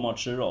 2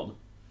 matcher i rad.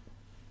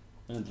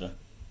 Är det inte det?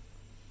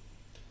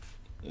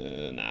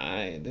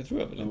 Nej, det tror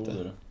jag väl inte.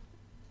 Det.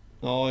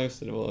 Ja, just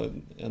det var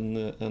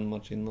en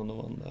match innan de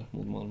vann där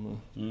mot Malmö.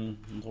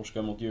 De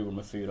torskar mot Djurgården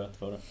med 4-1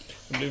 före.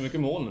 Det blir mycket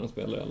mål när de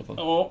spelar i alla fall.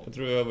 Ja. Jag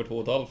tror det är över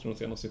 2,5 för de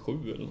senaste 7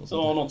 eller något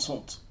sånt. Ja, något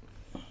sånt.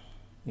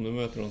 Och nu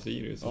möter de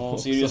Sirius. Ja,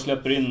 Sirius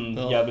släpper in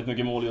jävligt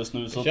mycket mål just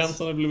nu. Det känns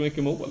som det blir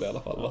mycket mål i alla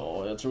fall, va?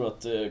 Ja, jag tror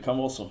att det kan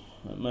vara så.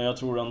 Men jag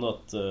tror ändå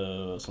att,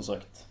 som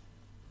sagt,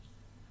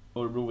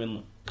 Örebro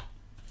vinner.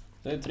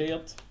 Det är 3-1.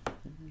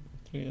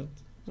 3-1.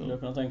 Skulle jag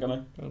kunna tänka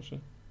mig. Kanske.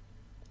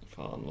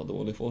 Fan vad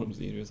dålig form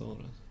Sirius har.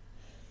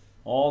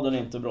 Ja, den är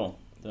inte bra.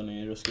 Den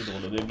är ruskigt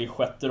dålig. Det blir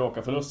 6:e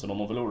raka förlusten om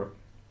de förlorar.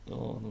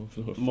 Ja, de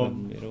förlorar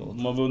 5 i rad.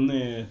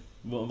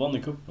 De har vann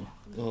i kuppen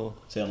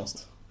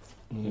senast.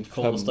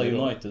 Karlstad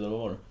United eller vad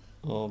var det?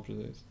 Ja,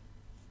 precis.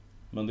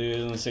 Men det är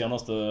den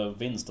senaste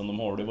vinsten de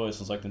har. Det var ju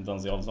som sagt inte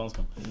ens i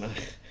Allsvenskan. Nej,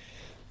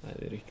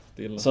 det är riktigt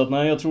illa. Så att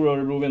nej, jag tror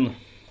Örebro vinner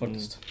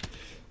faktiskt.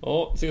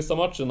 Ja, sista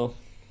matchen då.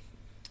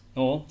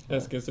 Ja.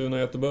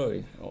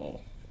 Eskilstuna-Göteborg. Ja,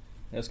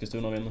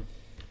 Eskilstuna vinner.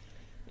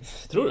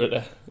 Tror du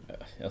det?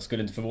 Jag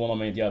skulle inte förvåna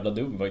mig ett jävla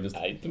dugg faktiskt.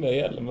 Nej, inte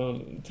mig heller,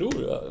 men tror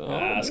du?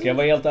 Ja, ska jag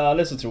vara helt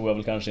ärlig så tror jag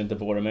väl kanske inte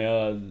på det,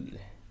 men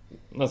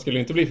man skulle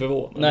inte bli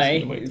förvånad.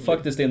 Nej,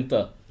 faktiskt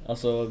inte.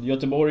 Alltså,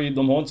 Göteborg,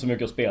 de har inte så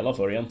mycket att spela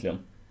för egentligen.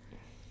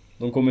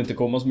 De kommer inte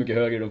komma så mycket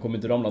högre, de kommer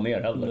inte ramla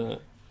ner heller. Nej.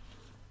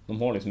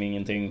 De har liksom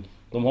ingenting.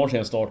 De har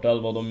sin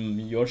startelva och de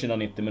gör sina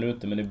 90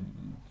 minuter, men det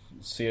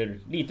ser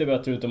lite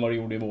bättre ut än vad det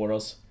gjorde i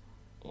våras.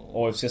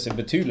 AFC ser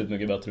betydligt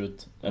mycket bättre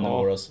ut än i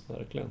våras.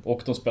 Verkligen.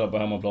 Och de spelar på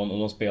hemmaplan och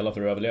de spelar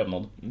för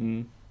överlevnad.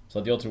 Så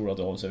att jag tror att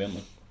AFC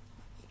vinner.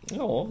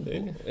 Ja,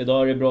 det...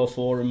 Edar är i bra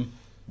form.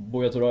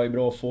 Bojatora i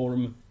bra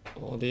form.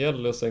 Ja, det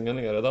gäller att stänga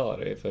ner det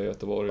där för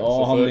Göteborg.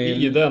 Ja, alltså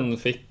i den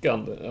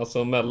fickan,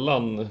 alltså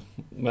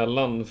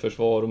mellan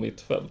försvar och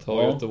mittfält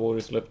har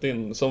Göteborg släppt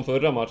in, som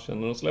förra matchen,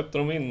 när de släppte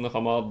de in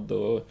Hamad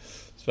och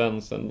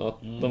Svensson,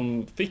 att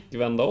de fick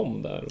vända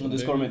om där. Och det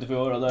ska de inte få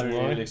göra.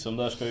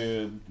 Där ska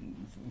ju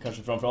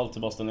kanske framförallt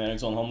Sebastian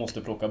Eriksson, han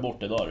måste plocka bort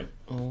det där.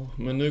 Ja,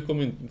 men nu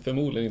kommer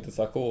förmodligen inte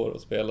Sakor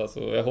att spela, så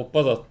jag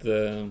hoppas att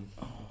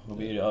Då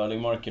blir det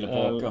Erlingmark eller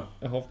Paka.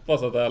 Jag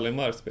hoppas att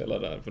Erlingmark spelar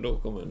där, för då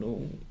kommer det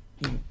nog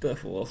inte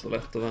få så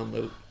lätt att vända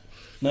upp.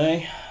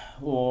 Nej,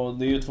 och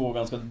det är ju två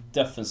ganska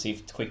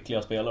defensivt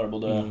skickliga spelare,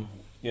 både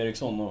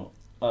Eriksson och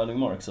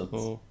Erlingmark. Så att...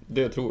 Ja,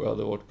 det tror jag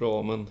hade varit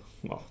bra, men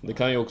det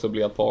kan ju också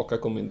bli att Paka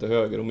kommer inte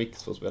höger och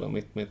Mix får spela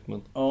mitt.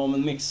 Men... Ja,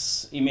 men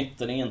Mix i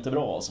mitten är inte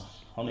bra alltså.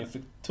 Han är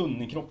för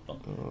tunn i kroppen.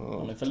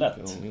 Han är för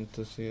lätt. Jag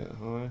inte se.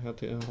 Nej,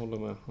 jag håller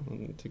med.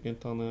 Jag tycker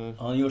inte han är...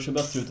 Han gör sig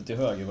bättre ute till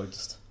höger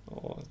faktiskt.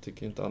 Ja, jag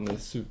tycker inte han är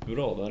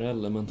superbra där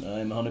heller, men...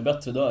 Nej, men han är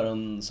bättre där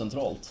än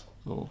centralt.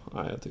 Ja,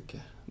 nej, jag tycker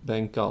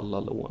bänka alla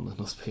lånen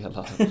och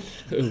spela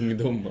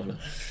ungdomarna.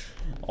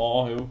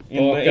 Ja, jo.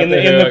 In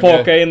med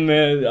Paka, in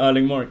med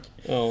Erlingmark.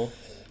 Ja.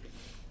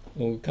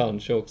 Och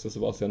kanske också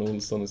Sebastian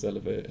Olsson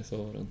istället för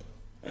Sören.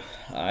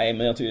 Nej,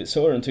 men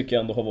Sören tycker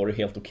jag ändå har varit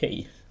helt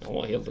okej.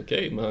 Ja, helt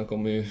okej, men han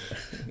kommer ju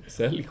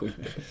sälja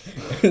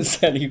skiten.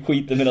 Sälja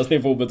skiten medan vi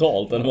får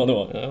betalt, eller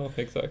vadå? Ja,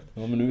 exakt.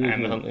 Ja, men nu... Nej,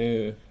 men han är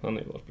ju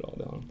varit bra,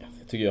 det har han.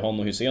 Jag tycker han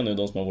och Hussein är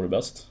de som har varit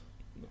bäst.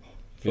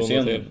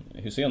 Hussein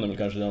är väl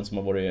kanske den som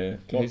har varit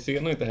klart.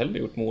 Hussein har inte heller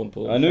gjort mål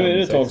på nu är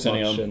det ett tag sedan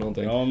igen.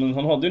 Någonting. Ja, men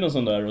han hade ju någon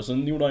sån där, och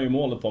sen gjorde han ju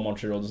mål ett par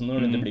matcher och sen har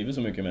det inte blivit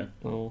så mycket mer.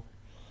 Ja.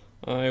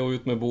 Nej, och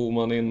ut med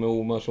Boman, in med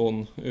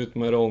Omarsson, ut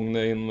med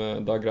Rogne, in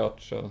med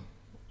Dagracha.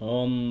 Ja,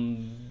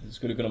 han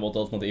skulle kunna vara ett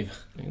alternativ.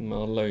 In med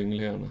alla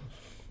ynglingarna.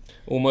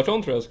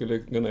 Omarsson tror jag skulle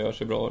kunna göra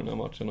sig bra i den här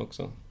matchen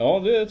också. Ja,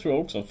 det tror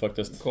jag också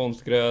faktiskt.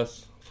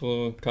 Konstgräs,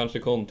 får kanske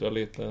kontra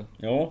lite.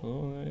 Ja.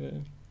 Nej,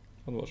 det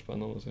hade varit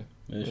spännande att se.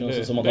 Det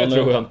känns som att det han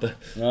tror jag inte.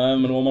 Nej,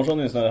 men Omarsson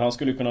är sån där, han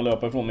skulle kunna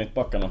löpa ifrån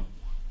mittbackarna.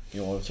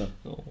 Ja,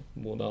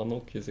 både han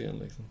och Hussein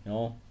liksom.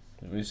 Ja,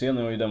 Hussein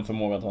har ju den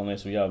förmågan att han är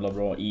så jävla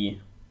bra i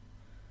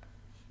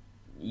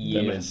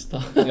det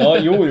mesta. Ja,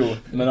 jo.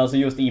 Men alltså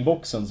just i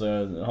boxen så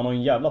han har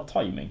en jävla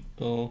timing.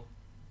 Ja.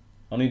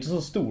 Han är ju inte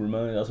så stor,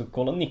 men alltså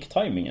kolla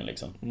nick-timingen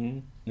liksom.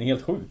 Den är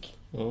helt sjuk.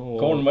 Ja,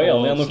 Karn var igen,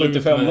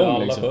 1,75 lång alla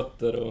liksom.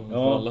 Fötter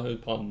och alla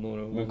pannor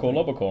och... Men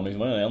kolla på Karn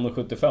liksom, han är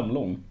 1,75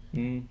 lång.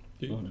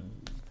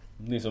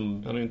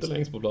 Liksom... Han är ju inte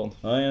längst på plan.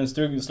 Nej, en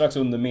strax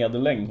under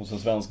medellängd hos en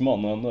svensk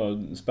man, och han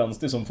är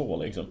spänstig som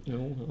få liksom.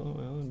 Jo,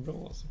 ja, är bra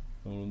alltså.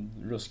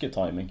 Ruskig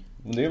timing.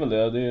 Men det är väl det,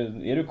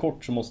 är du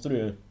kort så måste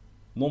du...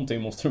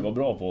 Någonting måste du vara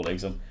bra på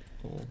liksom.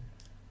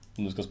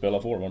 Om du ska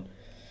spela forward.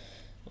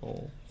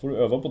 Får du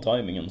öva på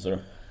timingen så.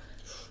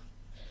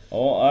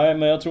 Ja, nej,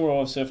 men jag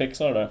tror AFC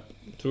fixar det.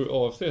 Tror du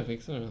AFC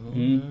fixar det? Ja,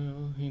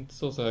 jag är inte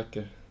så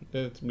säker.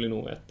 Det blir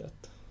nog 1-1.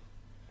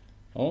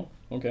 Ja,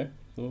 okej.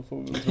 Då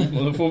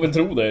får vi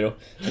tro dig då.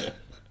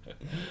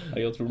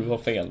 Jag tror du har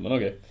fel, men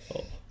okej.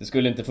 Det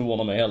skulle inte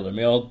förvåna mig heller.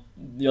 Men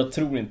jag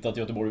tror inte att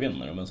Göteborg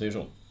vinner, om man säger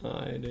så.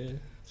 Nej, det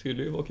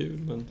skulle ju vara kul,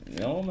 men,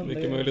 men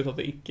mycket möjligt att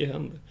det icke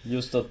händer.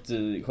 Just att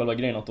själva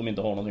grejen att de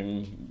inte har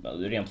någonting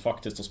rent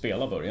faktiskt att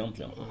spela för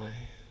egentligen. Nej.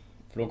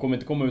 För de kommer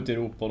inte komma ut i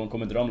Europa och de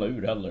kommer inte ramla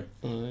ur heller.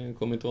 Nej, det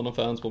kommer inte vara några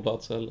fans på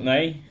plats heller.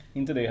 Nej,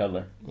 inte det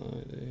heller.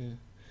 Nej,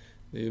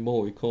 det är ju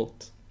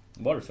bojkott.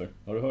 Varför?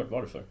 Har du hört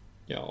varför?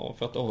 Ja,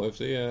 för att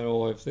AFC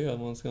är AFC.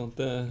 Man ska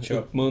inte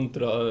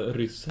uppmuntra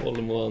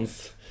Ryssholm och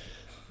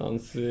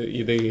hans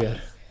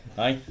idéer.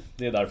 Nej,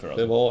 det är därför.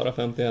 Det var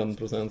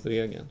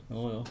 51%-regeln.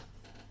 Ja.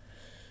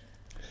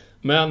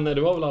 Men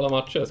det var väl alla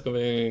matcher. Ska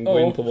vi gå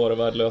in på våra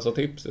värdelösa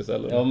tips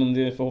istället? Ja,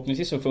 men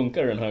förhoppningsvis så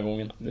funkar det den här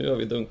gången. Nu har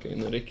vi dunkat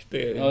in en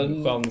riktig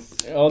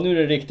chans. Ja, nu är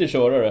det riktig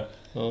körare.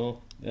 Ja.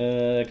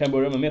 Jag kan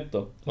börja med mitt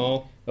då.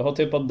 Ja. Jag har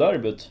tippat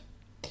derbyt.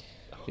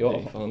 Det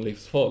är fan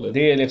livsfarligt.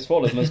 Det är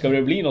livsfarligt, men ska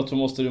det bli något så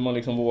måste man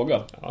liksom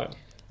våga. Ja.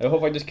 Jag har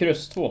faktiskt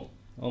kryss 2.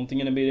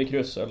 Antingen blir det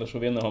kryss eller så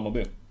vinner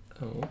Hammarby.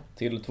 Ja.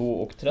 Till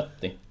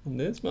 2,30.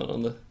 Det är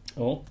spännande.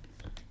 Ja,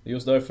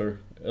 just därför.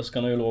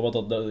 Öskan har ju lovat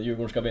att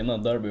Djurgården ska vinna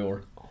ett derby i år.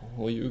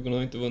 Och Djurgården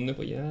har inte vunnit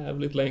på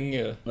jävligt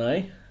länge.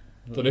 Nej.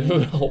 Så det får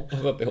vi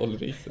hoppas att det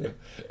håller i sig.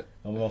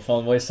 Ja,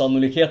 men vad är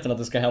sannolikheten att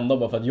det ska hända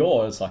bara för att jag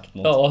har sagt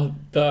något? Ja,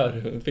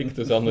 där fick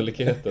du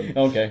sannolikheten.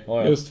 Okej,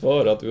 ja. Just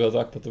för att du har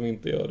sagt att de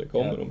inte gör det,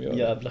 kommer de göra det.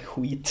 Jävla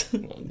skit. Ja,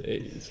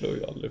 det slår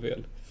ju aldrig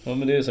fel. Ja,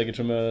 men det är säkert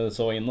som jag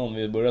sa innan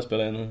vi började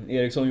spela in.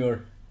 Eriksson gör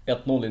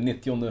 1-0 i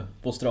 90:e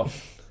på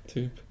straff.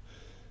 Typ.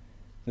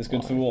 Det skulle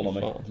inte förvåna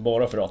mig.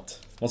 Bara för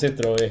att man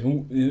sitter och är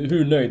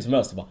hur nöjd som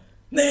helst och bara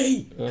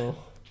nej! Ja.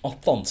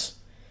 Attans.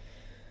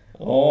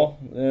 Ja,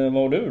 vad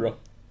har du då?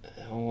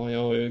 Ja,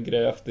 jag har ju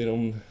grävt i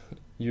de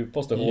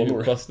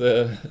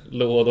djupaste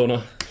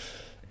lådorna.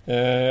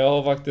 Jag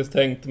har faktiskt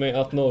tänkt mig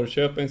att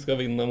Norrköping ska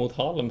vinna mot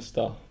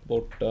Halmstad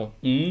borta.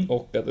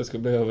 Och att det ska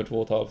bli över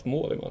 2,5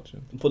 mål i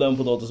matchen. På den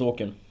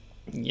potatisåkern?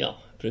 Ja,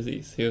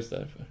 precis. Just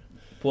därför.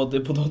 På att det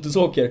är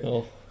potatisåker?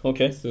 Ja.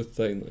 Okej.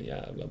 Studsa in en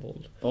jävla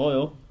boll.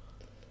 Ja.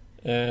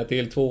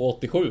 Till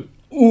 2,87.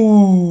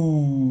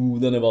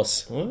 Den är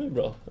vass. Ja, det är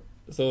bra.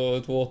 Så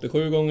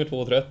 2,87 gånger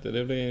 2,30,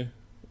 det blir...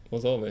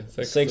 Vad sa vi?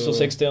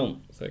 6,61.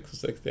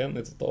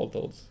 6,61 i totalt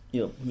odds.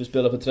 Ja, vi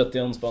spelar för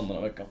 31 spänn den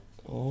här veckan.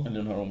 Ja. Eller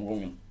den här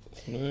omgången.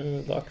 Så nu är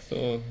det dags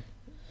att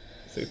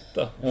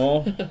sitta.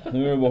 Ja,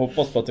 nu är det bara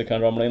hoppas på att det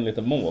kan ramla in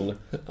lite mål.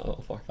 Ja,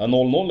 faktiskt. Ja,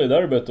 0-0 i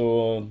derbyt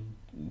och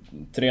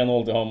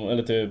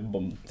 3-0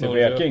 till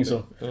Peking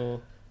så. Ja.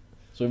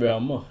 Så är vi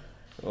hemma.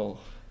 Ja,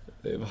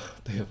 det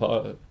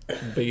var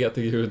be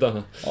till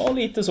gudarna. Ja,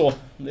 lite så.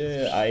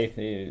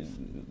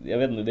 Jag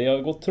vet inte, det har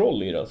gått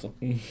troll i det alltså.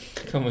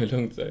 Kan man ju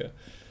lugnt säga.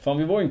 Fan,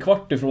 vi var en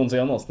kvart ifrån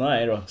senast.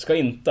 Nej då, ska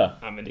inte.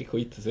 Ja, men det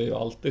skiter sig ju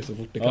alltid så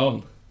fort det Ja,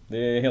 kan. det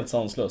är helt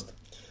sanslöst.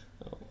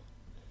 Ja.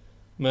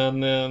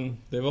 Men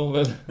det var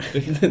väl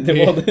det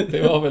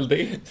var väl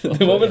det.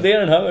 Det var väl det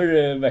den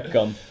här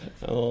veckan.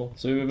 Ja.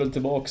 Så är vi väl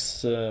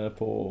tillbaks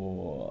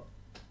på...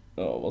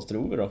 Ja, vad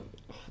tror vi då?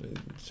 Vi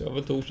kör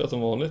väl torsdag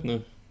som vanligt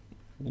nu.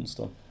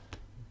 Onsdag.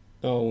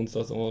 Ja,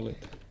 onsdag som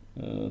vanligt.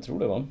 Jag tror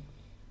det, va?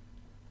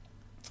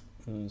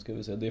 Ska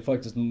vi se, det är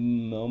faktiskt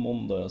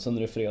måndag, sen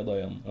är det fredag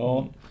igen.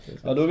 Ja,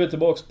 då är vi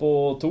tillbaks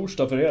på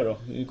torsdag för er då.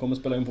 Vi kommer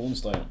spela in på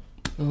onsdag igen.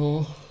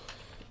 Ja,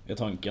 är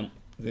tanken.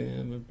 det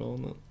är väl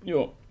planen.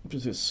 Ja,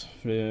 precis.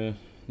 För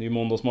det är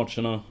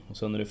måndagsmatcherna och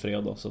sen är det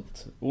fredag. Så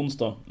att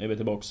onsdag är vi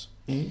tillbaks.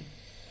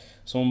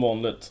 Som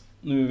vanligt.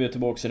 Nu är vi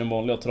tillbaks i den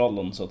vanliga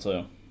trallen så att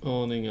säga.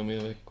 Ja, det är inga mer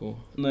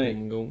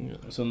veckoomgångar.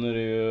 Sen är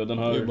det ju den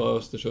här... Det är bara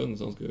Östersund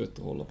som ska ut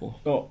och hålla på.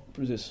 Ja,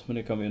 precis. Men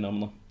det kan vi ju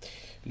nämna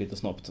lite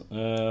snabbt.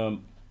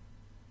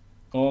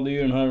 Ja, det är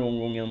ju den här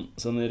omgången.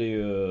 Sen är det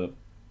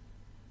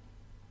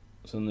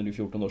ju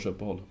 14 dagars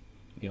uppehåll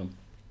igen.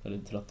 Eller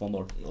 13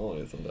 dagar. Ja,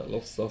 det är sån där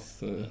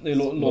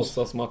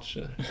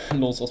låtsasmatcher.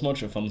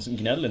 Låtsasmatcher, fan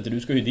gnäll inte. Du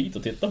ska ju dit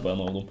och titta på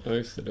en av dem. Ja,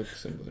 just det,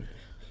 Luxemburg.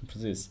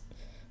 Precis.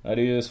 Nej,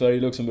 det är ju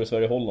Sverige-Luxemburg,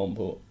 Sverige-Holland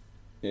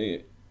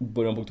i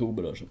början på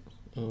oktober där så.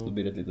 Ja. Då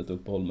blir det ett litet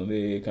uppehåll. Men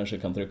vi kanske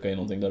kan trycka in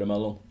någonting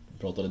däremellan.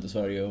 Prata lite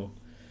Sverige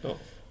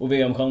och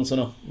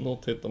VM-chanserna.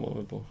 Något tittar man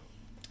väl på.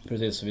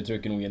 Precis, vi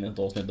trycker nog in ett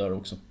avsnitt där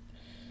också.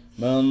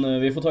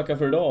 Men vi får tacka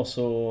för idag,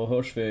 så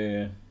hörs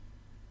vi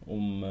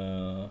om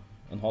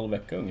en halv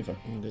vecka ungefär.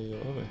 Det gör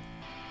vi.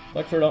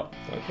 Tack för idag.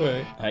 Tack och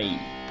hej. Hej.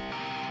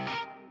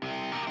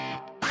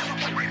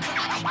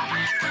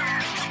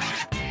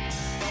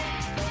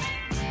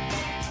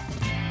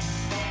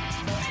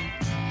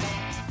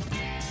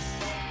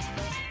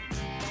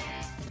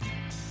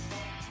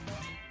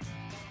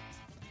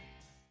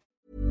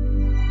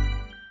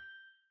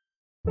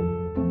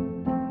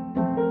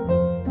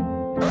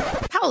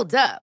 Hold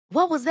up.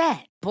 What was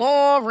that?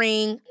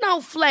 Boring.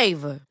 No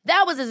flavor.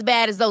 That was as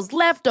bad as those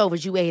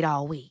leftovers you ate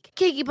all week.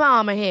 Keke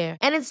Palmer here,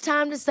 and it's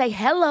time to say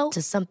hello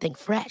to something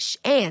fresh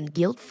and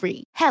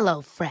guilt-free.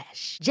 Hello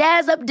Fresh.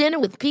 Jazz up dinner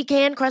with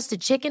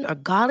pecan-crusted chicken or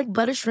garlic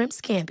butter shrimp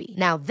scampi.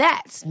 Now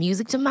that's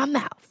music to my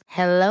mouth.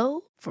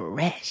 Hello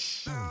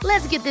Fresh.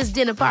 Let's get this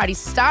dinner party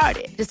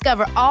started.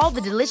 Discover all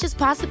the delicious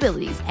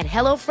possibilities at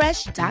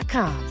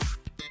hellofresh.com.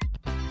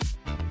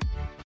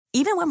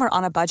 Even when we're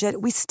on a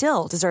budget, we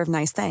still deserve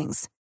nice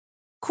things.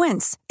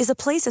 Quince is a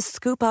place to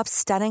scoop up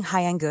stunning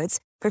high-end goods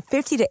for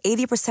 50 to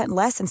 80%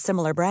 less than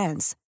similar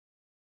brands.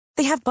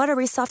 They have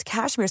buttery soft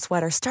cashmere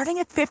sweaters starting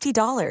at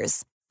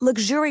 $50,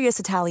 luxurious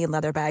Italian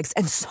leather bags,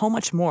 and so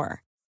much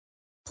more.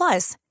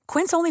 Plus,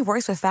 Quince only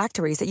works with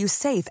factories that use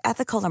safe,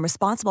 ethical, and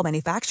responsible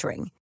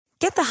manufacturing.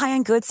 Get the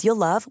high-end goods you'll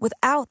love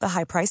without the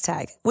high price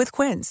tag with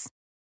Quince.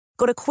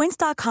 Go to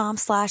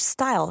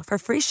quince.com/style for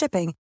free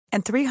shipping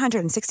and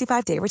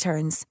 365-day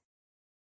returns.